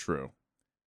claims are true.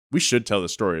 We should tell the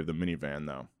story of the minivan,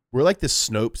 though. We're like the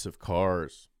Snopes of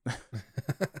cars.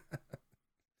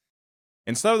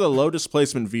 Instead of the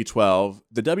low-displacement V12,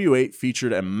 the W8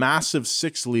 featured a massive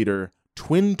 6-liter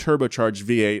twin-turbocharged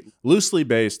V8 loosely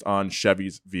based on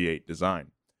Chevy's V8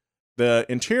 design. The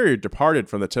interior departed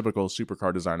from the typical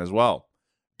supercar design as well.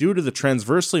 Due to the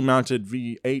transversely mounted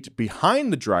V8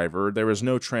 behind the driver, there was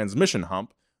no transmission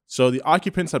hump, so the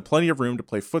occupants had plenty of room to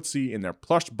play footsie in their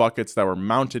plush buckets that were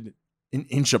mounted an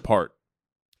inch apart.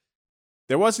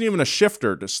 There wasn't even a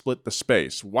shifter to split the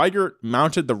space. Weigert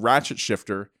mounted the ratchet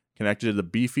shifter, connected to the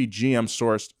beefy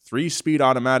GM-sourced 3-speed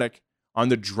automatic, on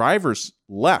the driver's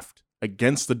left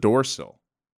against the door sill.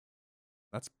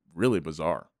 That's really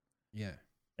bizarre. Yeah.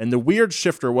 And the weird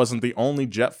shifter wasn't the only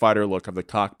jet fighter look of the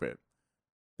cockpit.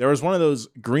 There was one of those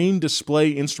green display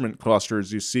instrument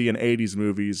clusters you see in 80s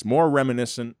movies, more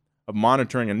reminiscent of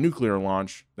monitoring a nuclear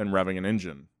launch than revving an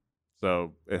engine.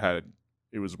 So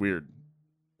it was weird.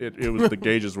 It was the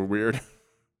gauges were weird.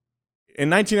 In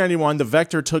 1991, the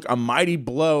Vector took a mighty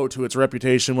blow to its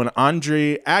reputation when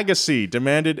Andre Agassi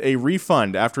demanded a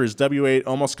refund after his W8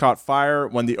 almost caught fire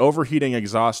when the overheating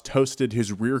exhaust toasted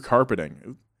his rear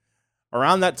carpeting.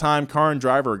 Around that time, Car and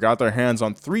Driver got their hands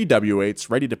on 3 W8s,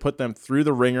 ready to put them through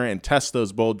the ringer and test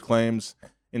those bold claims.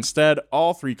 Instead,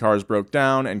 all 3 cars broke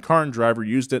down, and Car and Driver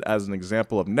used it as an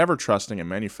example of never trusting a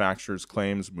manufacturer's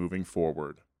claims moving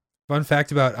forward. Fun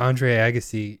fact about Andre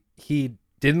Agassi, he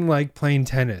didn't like playing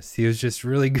tennis. He was just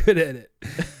really good at it.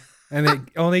 And it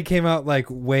only came out like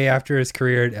way after his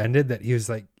career had ended that he was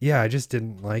like, yeah, I just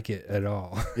didn't like it at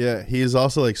all. Yeah, he is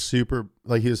also like super,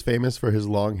 like he was famous for his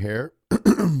long hair,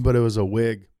 but it was a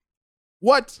wig.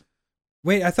 What?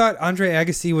 Wait, I thought Andre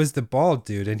Agassi was the bald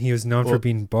dude and he was known for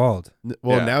being bald.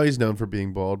 Well, now he's known for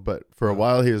being bald, but for a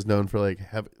while he was known for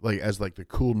as the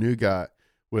cool new guy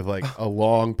with like a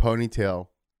long ponytail.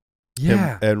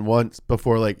 Yeah. And once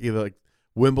before either like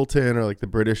Wimbledon or like the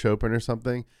British Open or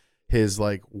something, his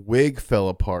like wig fell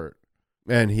apart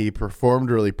And he performed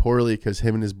really poorly because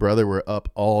him and his brother were up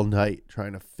all night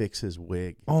trying to fix his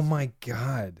wig. Oh my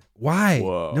God. Why?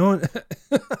 Whoa. No one.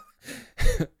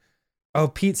 Oh,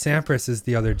 Pete Sampras is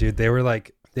the other dude. They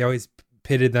always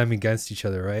pitted them against each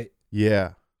other, right?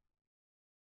 Yeah.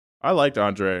 I liked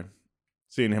Andre.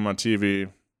 Seeing him on TV.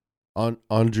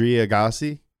 Andrea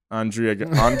Gassi? Andrea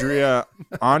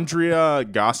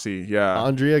Gassi. Yeah.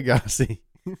 Andrea Gassi.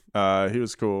 He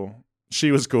was cool. She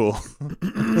was cool.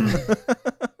 Yeah,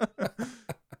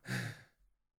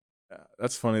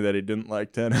 that's funny that he didn't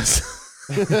like tennis.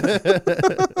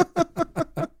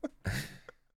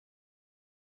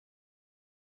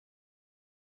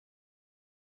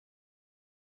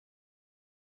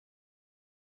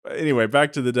 Anyway,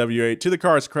 back to the W8. To the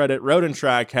car's credit, Road and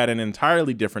Track had an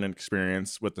entirely different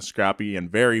experience with the scrappy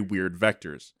and very weird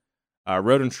vectors.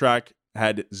 Road and Track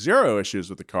had 0 issues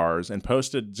with the cars and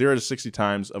posted 0 to 60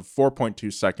 times of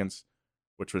 4.2 seconds,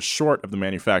 which was short of the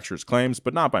manufacturer's claims,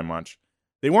 but not by much.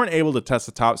 They weren't able to test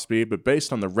the top speed, but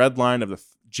based on the red line of the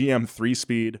GM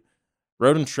 3-speed,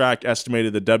 Road and Track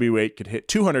estimated the W8 could hit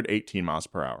 218 miles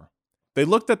per hour. They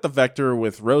looked at the Vector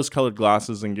with rose-colored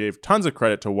glasses and gave tons of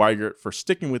credit to Weigert for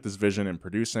sticking with his vision and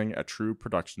producing a true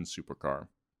production supercar.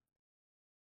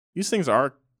 These things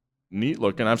are neat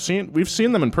looking. We've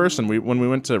seen them in person. When we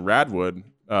went to Radwood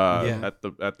at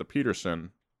the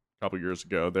Peterson a couple years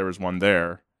ago, there was one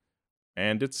there,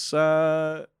 and it's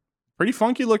pretty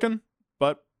funky looking,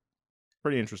 but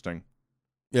pretty interesting.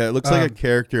 Yeah, it looks like a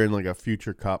character in like a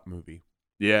future cop movie.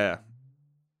 Yeah.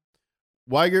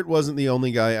 Weigert wasn't the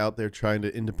only guy out there trying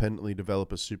to independently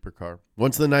develop a supercar.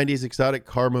 Once the 90s exotic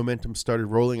car momentum started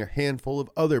rolling, a handful of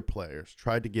other players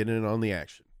tried to get in on the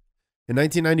action. In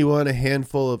 1991, a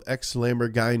handful of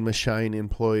ex-Lamborghini Machine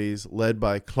employees, led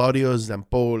by Claudio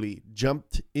Zampoli,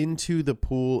 jumped into the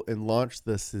pool and launched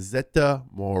the Cizeta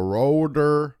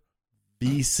Marauder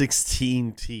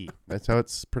V16T. That's how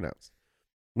it's pronounced.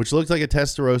 Which looked like a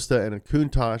Testarossa, and a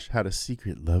Countach had a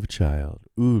secret love child.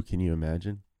 Ooh, can you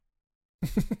imagine?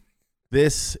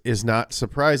 This is not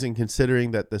surprising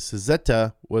considering that the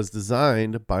Cizeta was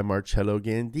designed by Marcello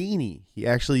Gandini. He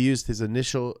actually used his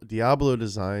initial Diablo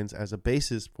designs as a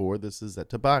basis for the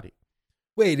Cizeta body.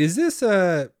 Wait, is this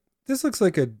this looks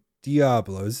like a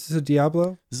Diablo. Is this a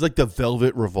Diablo? This is like the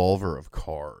Velvet Revolver of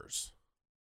cars.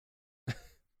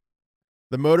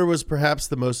 The motor was perhaps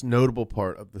the most notable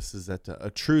part of the Cizeta, a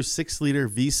true 6-liter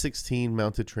V16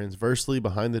 mounted transversely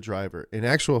behind the driver. In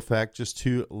actual fact, just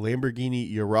 2 Lamborghini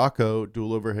Urraco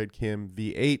dual overhead cam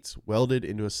V8s welded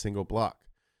into a single block.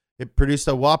 It produced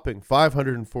a whopping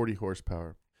 540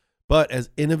 horsepower. But as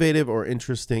innovative or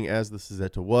interesting as the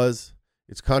Cizeta was,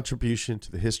 its contribution to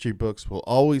the history books will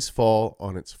always fall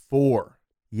on its 4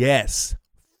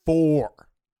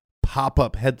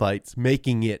 pop-up headlights,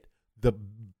 making it the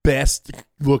best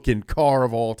looking car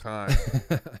of all time.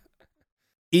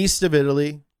 East of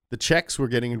Italy, the Czechs were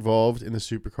getting involved in the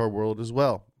supercar world as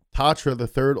well. Tatra, the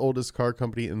 3rd oldest car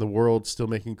company in the world still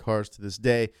making cars to this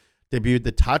day, debuted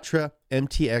the Tatra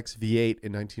MTX V8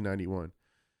 in 1991.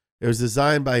 It was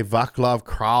designed by Václav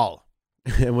Král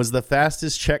and was the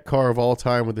fastest Czech car of all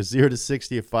time with a 0 to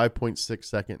 60 of 5.6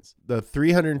 seconds. The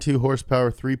 302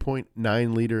 horsepower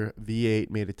 3.9 liter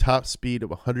V8 made a top speed of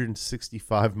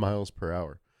 165 miles per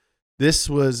hour. This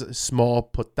was small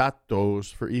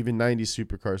potatoes for even 90s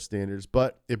supercar standards,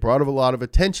 but it brought a lot of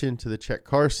attention to the Czech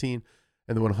car scene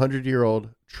and the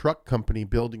 100-year-old truck company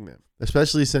building them,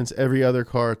 especially since every other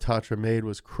car Tatra made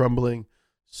was crumbling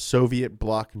Soviet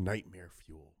bloc nightmare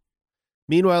fuel.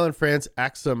 Meanwhile, in France,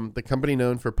 Axum, the company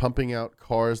known for pumping out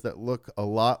cars that look a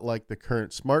lot like the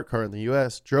current smart car in the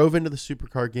US, drove into the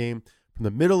supercar game from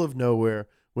the middle of nowhere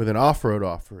with an off-road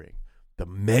offering, the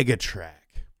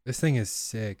Megatrack. This thing is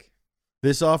sick.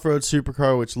 This off-road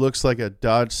supercar, which looks like a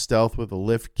Dodge Stealth with a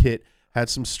lift kit, had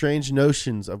some strange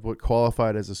notions of what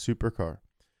qualified as a supercar.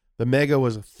 The Mega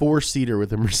was a 4-seater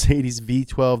with a Mercedes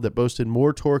V12 that boasted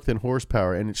more torque than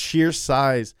horsepower, and its sheer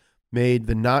size made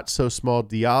the not-so-small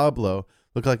Diablo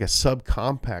look like a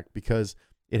subcompact because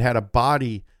it had a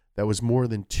body that was more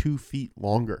than 2 feet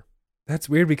longer. That's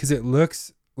weird because it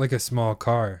looks like a small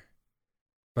car,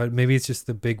 but maybe it's just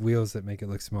the big wheels that make it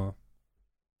look small.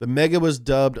 The Mega was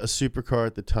dubbed a supercar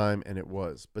at the time, and it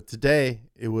was. But today,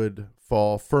 it would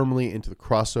fall firmly into the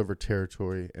crossover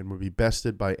territory and would be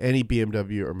bested by any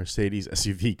BMW or Mercedes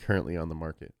SUV currently on the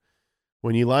market.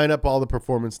 When you line up all the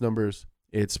performance numbers,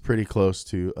 it's pretty close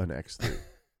to an X3.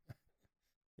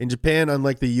 In Japan,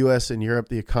 unlike the US and Europe,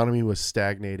 the economy was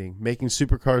stagnating, making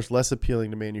supercars less appealing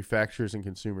to manufacturers and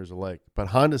consumers alike. But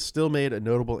Honda still made a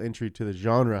notable entry to the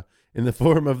genre in the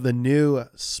form of the new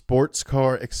sports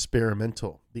car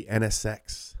experimental, the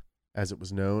NSX. as it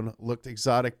was known, looked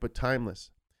exotic but timeless.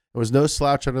 It was no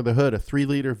slouch under the hood. A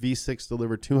 3-liter V6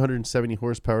 delivered 270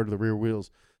 horsepower to the rear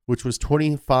wheels, which was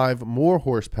 25 more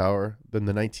horsepower than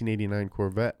the 1989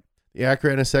 Corvette. The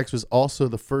Acura NSX was also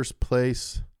the first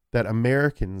place that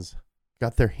Americans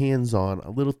got their hands on a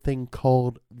little thing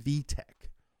called VTEC.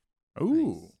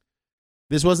 Ooh.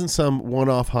 This wasn't some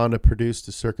one-off Honda produced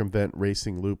to circumvent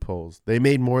racing loopholes. They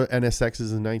made more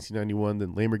NSXs in 1991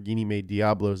 than Lamborghini made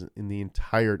Diablos in the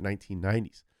entire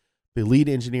 1990s. The lead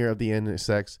engineer of the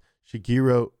NSX,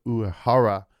 Shigeru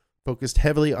Uehara, focused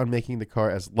heavily on making the car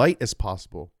as light as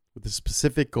possible with the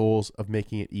specific goals of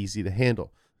making it easy to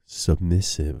handle,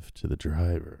 submissive to the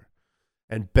driver,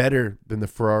 and better than the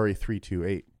Ferrari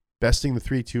 328. Besting the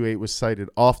 328 was cited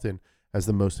often as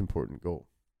the most important goal.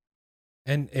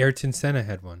 And Ayrton Senna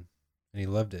had one, and he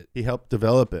loved it. He helped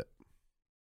develop it.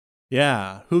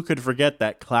 Yeah, who could forget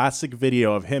that classic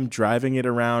video of him driving it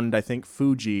around, I think,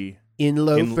 Fuji. In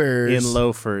loafers. In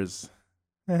loafers.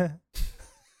 Laugh.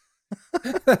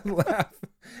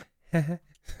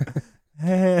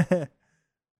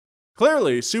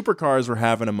 Clearly, supercars were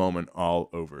having a moment all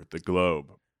over the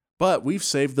globe. But we've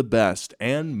saved the best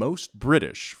and most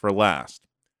British for last.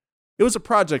 It was a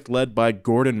project led by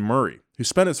Gordon Murray, who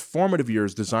spent his formative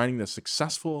years designing the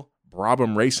successful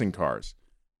Brabham racing cars.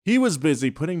 He was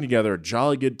busy putting together a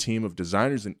jolly good team of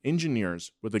designers and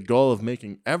engineers with the goal of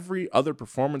making every other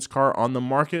performance car on the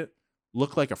market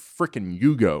look like a frickin'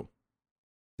 Yugo.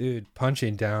 Dude,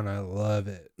 punching down, I love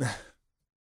it.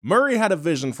 Murray had a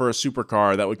vision for a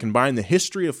supercar that would combine the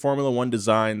history of Formula One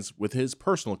designs with his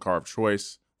personal car of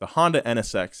choice, the Honda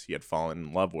NSX he had fallen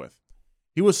in love with.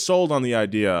 He was sold on the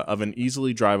idea of an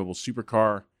easily drivable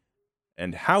supercar,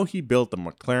 and how he built the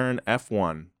McLaren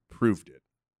F1 proved it.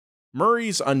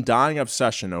 Murray's undying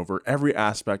obsession over every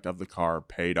aspect of the car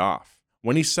paid off.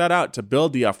 When he set out to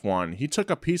build the F1, he took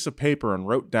a piece of paper and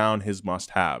wrote down his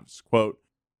must-haves. Quote,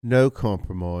 "No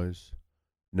compromise,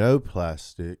 no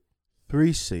plastic,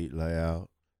 3-seat layout,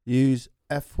 use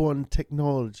F1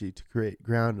 technology to create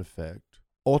ground effect,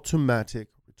 automatic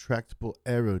retractable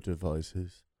aero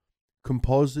devices,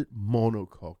 composite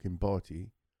monocoque in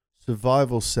body,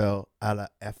 survival cell a la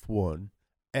F1,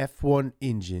 F1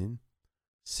 engine,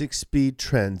 6-speed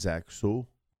transaxle,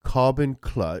 carbon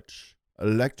clutch,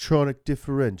 electronic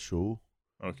differential,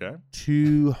 okay,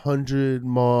 200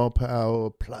 mile per hour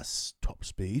plus top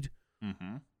speed."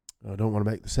 Mm-hmm. I don't want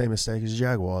to make the same mistake as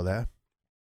Jaguar there.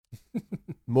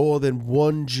 "More than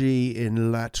 1G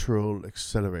in lateral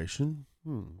acceleration.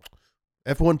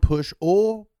 F1 push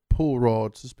or pull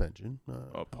rod suspension.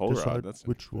 Pull decide rod, that's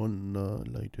which one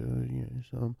later.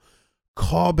 Yes.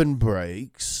 Carbon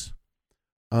brakes.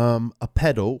 A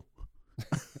pedal.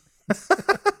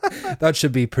 That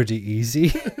should be pretty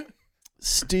easy.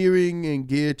 Steering and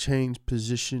gear change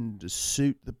position to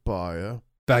suit the buyer.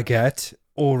 Baguette,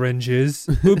 oranges.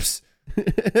 Oops.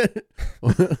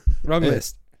 Wrong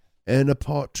list. And a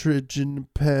partridge in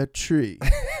a pear tree."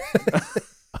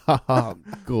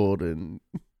 Gordon.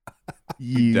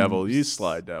 You devil, you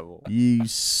sly devil. You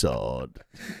sod.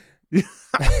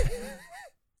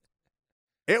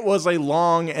 It was a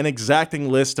long and exacting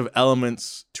list of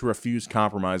elements to refuse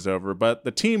compromise over, but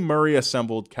the team Murray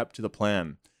assembled kept to the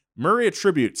plan. Murray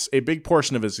attributes a big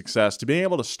portion of his success to being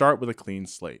able to start with a clean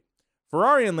slate.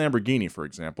 Ferrari and Lamborghini, for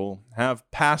example, have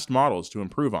past models to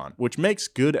improve on, which makes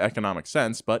good economic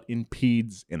sense but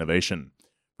impedes innovation.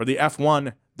 For the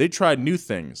F1, they tried new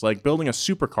things like building a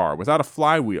supercar without a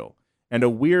flywheel and a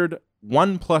weird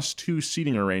 1+2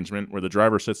 seating arrangement where the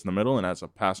driver sits in the middle and has a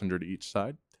passenger to each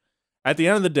side. At the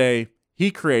end of the day, he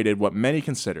created what many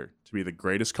consider to be the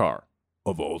greatest car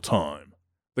of all time.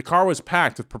 The car was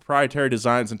packed with proprietary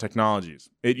designs and technologies.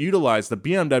 It utilized the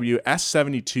BMW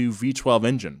S72 V12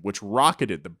 engine, which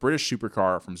rocketed the British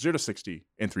supercar from 0 to 60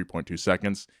 in 3.2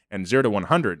 seconds and 0 to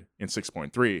 100 in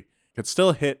 6.3. Could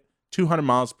still hit 200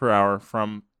 miles per hour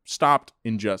from stopped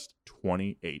in just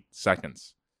 28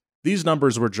 seconds. These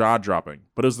numbers were jaw-dropping,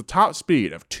 but it was the top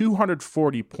speed of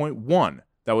 240.1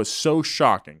 that was so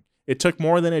shocking. It took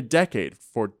more than a decade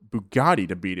for Bugatti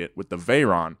to beat it with the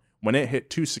Veyron when it hit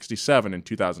 267 in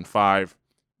 2005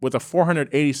 with a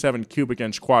 487 cubic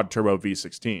inch quad-turbo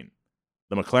V16.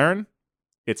 The McLaren,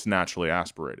 it's naturally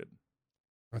aspirated.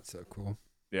 That's so cool.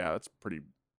 Yeah, that's pretty,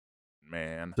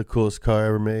 man. The coolest car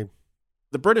ever made.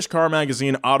 The British car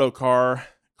magazine Autocar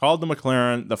called the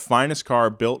McLaren the finest car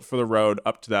built for the road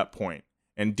up to that point,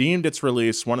 and deemed its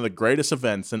release one of the greatest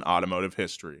events in automotive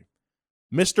history.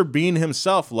 Mr. Bean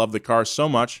himself loved the car so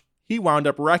much, he wound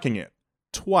up wrecking it.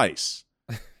 Twice.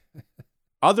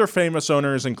 Other famous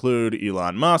owners include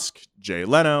Elon Musk, Jay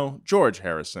Leno, George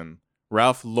Harrison,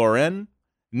 Ralph Lauren,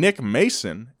 Nick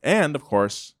Mason, and, of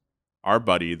course, our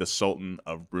buddy, the Sultan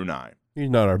of Brunei. He's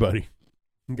not our buddy.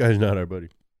 The guy's not our buddy.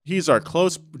 He's our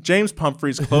James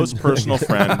Pumphrey's close personal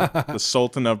friend, the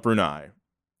Sultan of Brunei.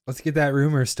 Let's get that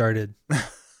rumor started.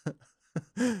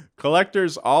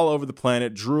 Collectors all over the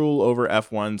planet drool over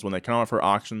F1s when they come out for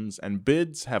auctions, and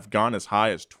bids have gone as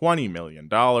high as $20 million.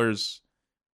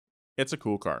 It's a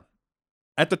cool car.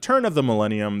 At the turn of the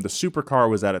millennium, the supercar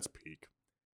was at its peak.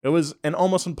 It was an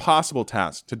almost impossible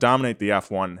task to dominate the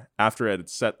F1 after it had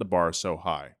set the bar so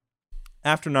high.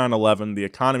 After 9/11, the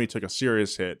economy took a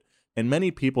serious hit, and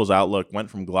many people's outlook went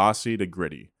from glossy to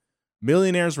gritty.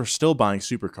 Millionaires were still buying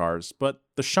supercars, but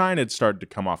the shine had started to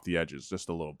come off the edges just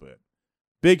a little bit.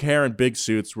 Big hair and big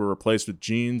suits were replaced with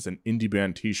jeans and indie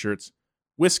band t-shirts,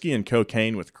 whiskey and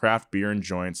cocaine with craft beer and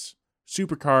joints,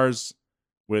 supercars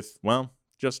with, well,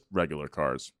 just regular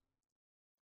cars.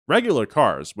 Regular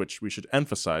cars, which we should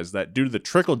emphasize that due to the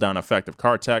trickle-down effect of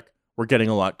car tech, were getting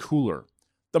a lot cooler.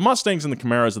 The Mustangs and the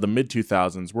Camaros of the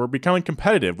mid-2000s were becoming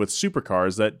competitive with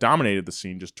supercars that dominated the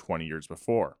scene just 20 years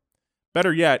before.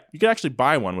 Better yet, you could actually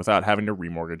buy one without having to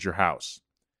remortgage your house.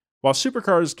 While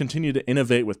supercars continue to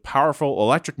innovate with powerful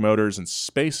electric motors and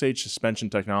space-age suspension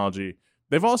technology,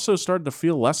 they've also started to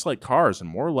feel less like cars and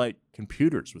more like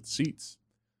computers with seats.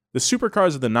 The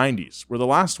supercars of the 90s were the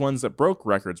last ones that broke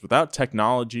records without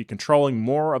technology controlling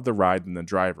more of the ride than the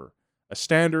driver, a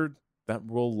standard that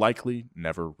we'll likely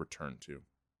never return to.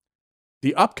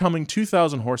 The upcoming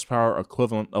 2,000 horsepower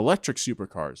equivalent electric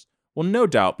supercars will no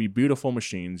doubt be beautiful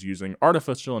machines using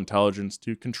artificial intelligence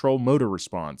to control motor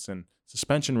response and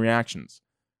suspension reactions.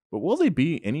 But will they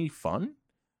be any fun?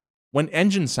 When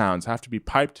engine sounds have to be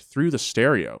piped through the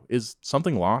stereo, is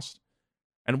something lost?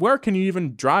 And where can you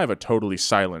even drive a totally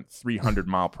silent 300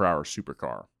 mile per hour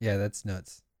supercar? Yeah, that's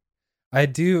nuts. I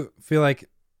do feel like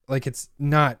it's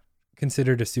not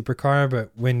considered a supercar,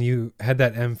 but when you had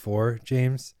that M4,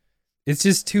 James, it's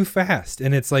just too fast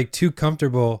and it's like too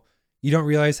comfortable. You don't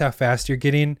realize how fast you're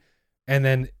getting, and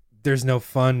then there's no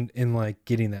fun in like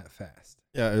getting that fast.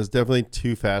 Yeah, it was definitely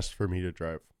too fast for me to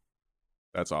drive.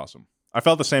 That's awesome. I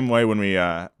felt the same way when we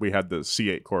had the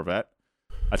C8 Corvette.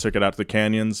 I took it out to the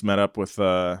canyons, met up with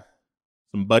some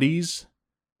buddies,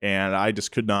 and I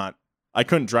just I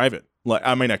couldn't drive it. Like,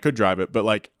 I mean, I could drive it, but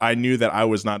like I knew that I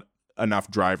was not enough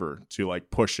driver to like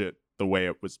push it the way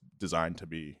it was designed to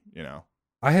be, you know.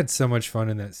 I had so much fun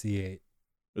in that C8. It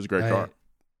was a great car.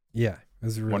 Yeah, it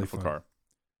was a really wonderful fun car.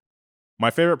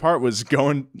 My favorite part was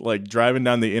driving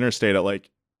down the interstate at like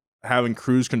having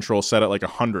cruise control set at like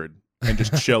 100 and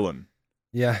just chilling.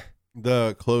 Yeah.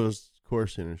 The closed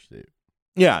course interstate.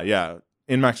 Yeah,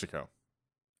 in Mexico.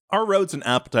 Our roads and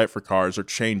appetite for cars are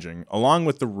changing, along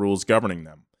with the rules governing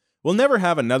them. We'll never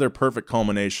have another perfect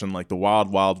culmination like the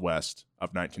Wild Wild West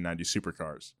of 1990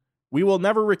 supercars. We will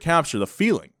never recapture the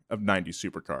feeling of 90s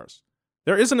supercars.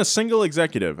 There isn't a single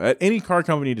executive at any car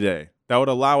company today that would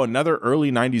allow another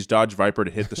early 90s Dodge Viper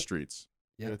to hit the streets.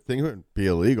 Yeah, I think it would be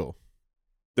illegal.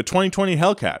 The 2020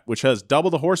 Hellcat, which has double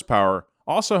the horsepower,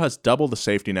 also has double the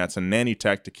safety nets and nanny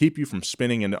tech to keep you from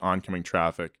spinning into oncoming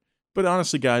traffic. But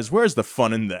honestly, guys, where's the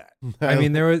fun in that? I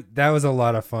mean, that was a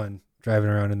lot of fun driving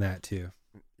around in that too.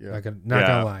 Yeah. Not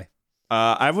gonna lie.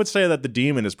 I would say that the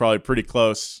Demon is probably pretty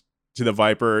close to the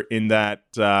Viper in that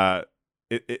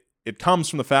it comes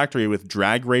from the factory with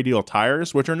drag radial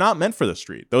tires, which are not meant for the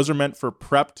street. Those are meant for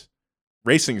prepped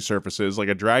racing surfaces like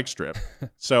a drag strip.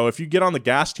 So if you get on the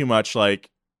gas too much,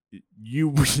 like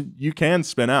you can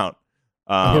spin out.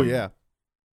 Oh yeah,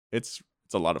 it's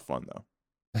a lot of fun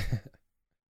though.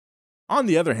 On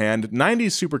the other hand, 90s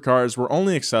supercars were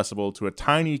only accessible to a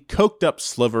tiny, coked-up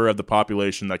sliver of the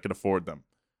population that could afford them.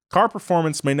 Car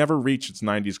performance may never reach its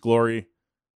 90s glory.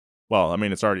 Well, I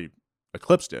mean, it's already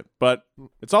eclipsed it, but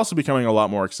it's also becoming a lot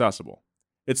more accessible.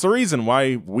 It's the reason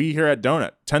why we here at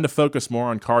Donut tend to focus more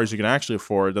on cars you can actually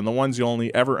afford than the ones you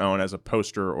only ever own as a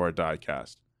poster or a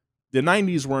die-cast. The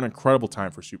 90s were an incredible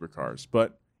time for supercars,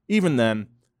 but even then,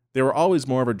 they were always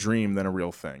more of a dream than a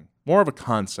real thing, more of a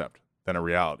concept than a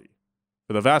reality.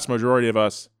 For the vast majority of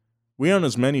us, we own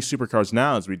as many supercars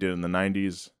now as we did in the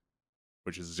 90s,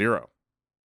 which is zero.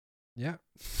 Yeah.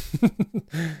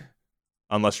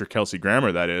 Unless you're Kelsey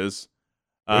Grammer, that is.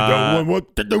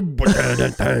 what to do.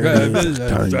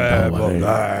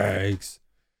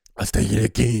 I'll take it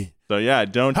again. So yeah,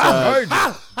 don't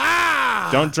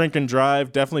drink and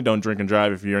drive. Definitely don't drink and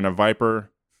drive if you're in a Viper.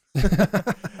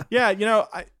 Yeah, you know,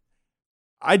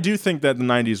 I do think that the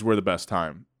 90s were the best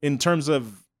time in terms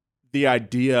of the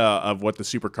idea of what the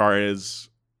supercar is.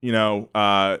 You know,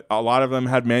 a lot of them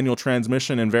had manual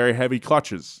transmission and very heavy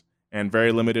clutches and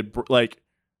very limited,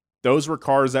 those were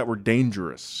cars that were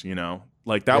dangerous, you know.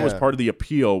 Like that was Yeah. part of the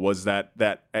appeal, was that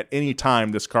at any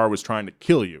time this car was trying to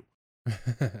kill you.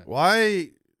 Why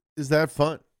is that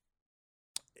fun?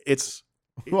 It's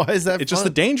Why is that it's fun? just the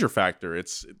danger factor.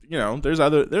 It's, you know, there's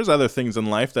other things in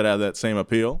life that have that same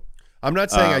appeal. I'm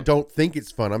not saying I don't think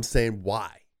it's fun. I'm saying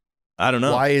why. I don't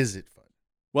know. Why is it fun?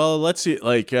 Well,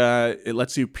 it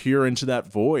lets you peer into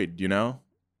that void, you know?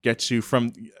 Gets you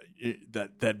from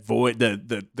that void,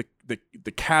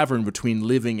 the cavern between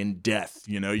living and death,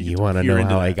 you know? You want to know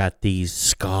how I got these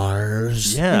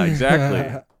scars? Yeah,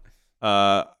 exactly.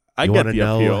 I you get want to the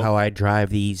know appeal. how I drive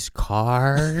these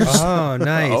cars? Oh,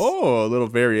 nice. Oh, a little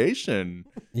variation.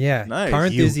 Yeah. Nice. Car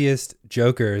enthusiast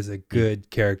Joker is a good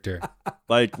character.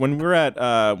 Like when we were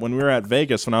at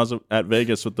Vegas, when I was at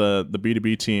Vegas with the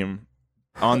B2B team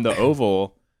on the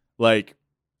oval, like,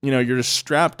 you know, you're just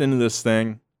strapped into this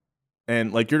thing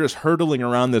and like you're just hurtling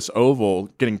around this oval,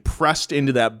 getting pressed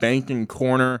into that banking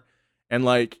corner. And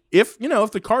like if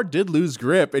the car did lose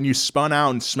grip and you spun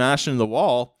out and smashed into the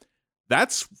wall,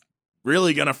 that's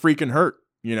really gonna freaking hurt,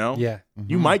 you know? Yeah.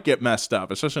 You might get messed up,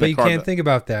 especially But in a you car. can't think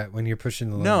about that when you're pushing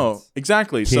the limits. No,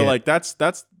 exactly. So Can't. like that's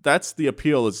the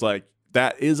appeal. Is like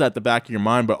that is at the back of your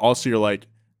mind, but also you're like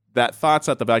that thought's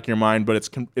at the back of your mind, but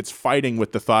it's fighting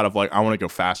with the thought of like I want to go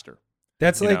faster.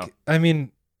 That's you like, know? I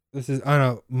mean, this is on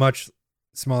a much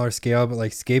smaller scale, but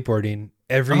like skateboarding,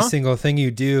 every single thing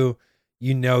you do,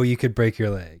 you know, you could break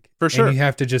your leg. For sure. And you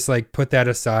have to just like put that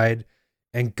aside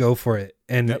and go for it.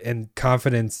 And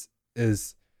confidence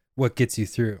is what gets you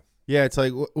through. Yeah, it's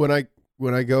like when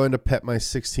I go in to pet my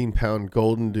 16-pound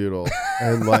golden doodle,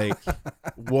 and like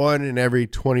one in every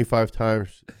 25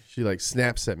 times she like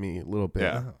snaps at me a little bit.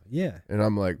 Yeah. Oh, yeah. And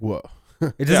I'm like, whoa.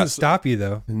 It doesn't stop you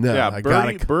though. No, Yeah, I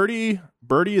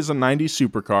Birdie is a 90s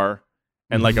supercar,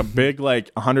 and like a big like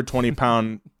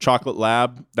 120-pound chocolate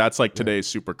lab. That's like today's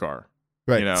supercar.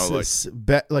 right. you know,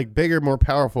 like bigger, more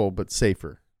powerful, but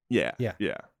safer. Yeah, Yeah.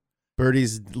 yeah.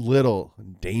 Birdie's little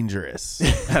and dangerous.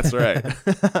 That's right.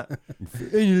 and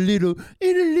a little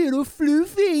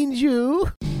floof angel.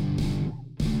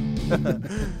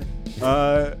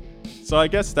 So I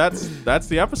guess that's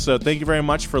the episode. Thank you very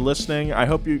much for listening. I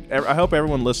hope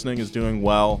everyone listening is doing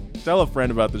well. Tell a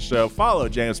friend about the show. Follow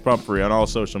James Pumphrey on all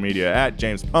social media at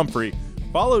James Pumphrey.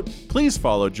 Please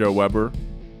follow Joe Weber.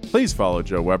 Please follow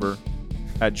Joe Weber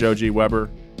at Joe G Weber.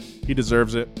 He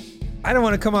deserves it. I don't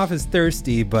want to come off as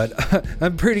thirsty, but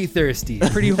I'm pretty thirsty,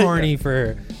 pretty horny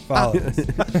for follows.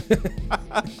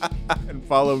 And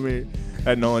follow me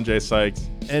at Nolan J Sykes.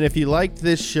 And if you liked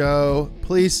this show,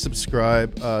 please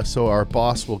subscribe so our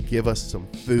boss will give us some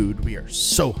food. We are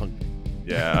so hungry.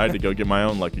 Yeah, I had to go get my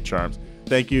own Lucky Charms.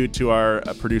 Thank you to our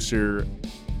producer,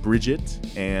 Bridget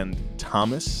and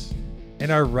Thomas. And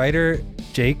our writer,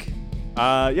 Jake.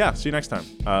 Yeah, see you next time.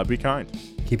 Be kind.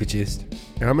 Keep it juiced.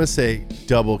 And I'm going to say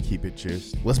double keep it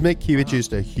juiced. Let's make keep it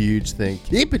juiced a huge thing.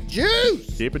 Keep it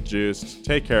juiced! Keep it juiced.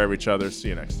 Take care of each other. See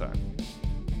you next time.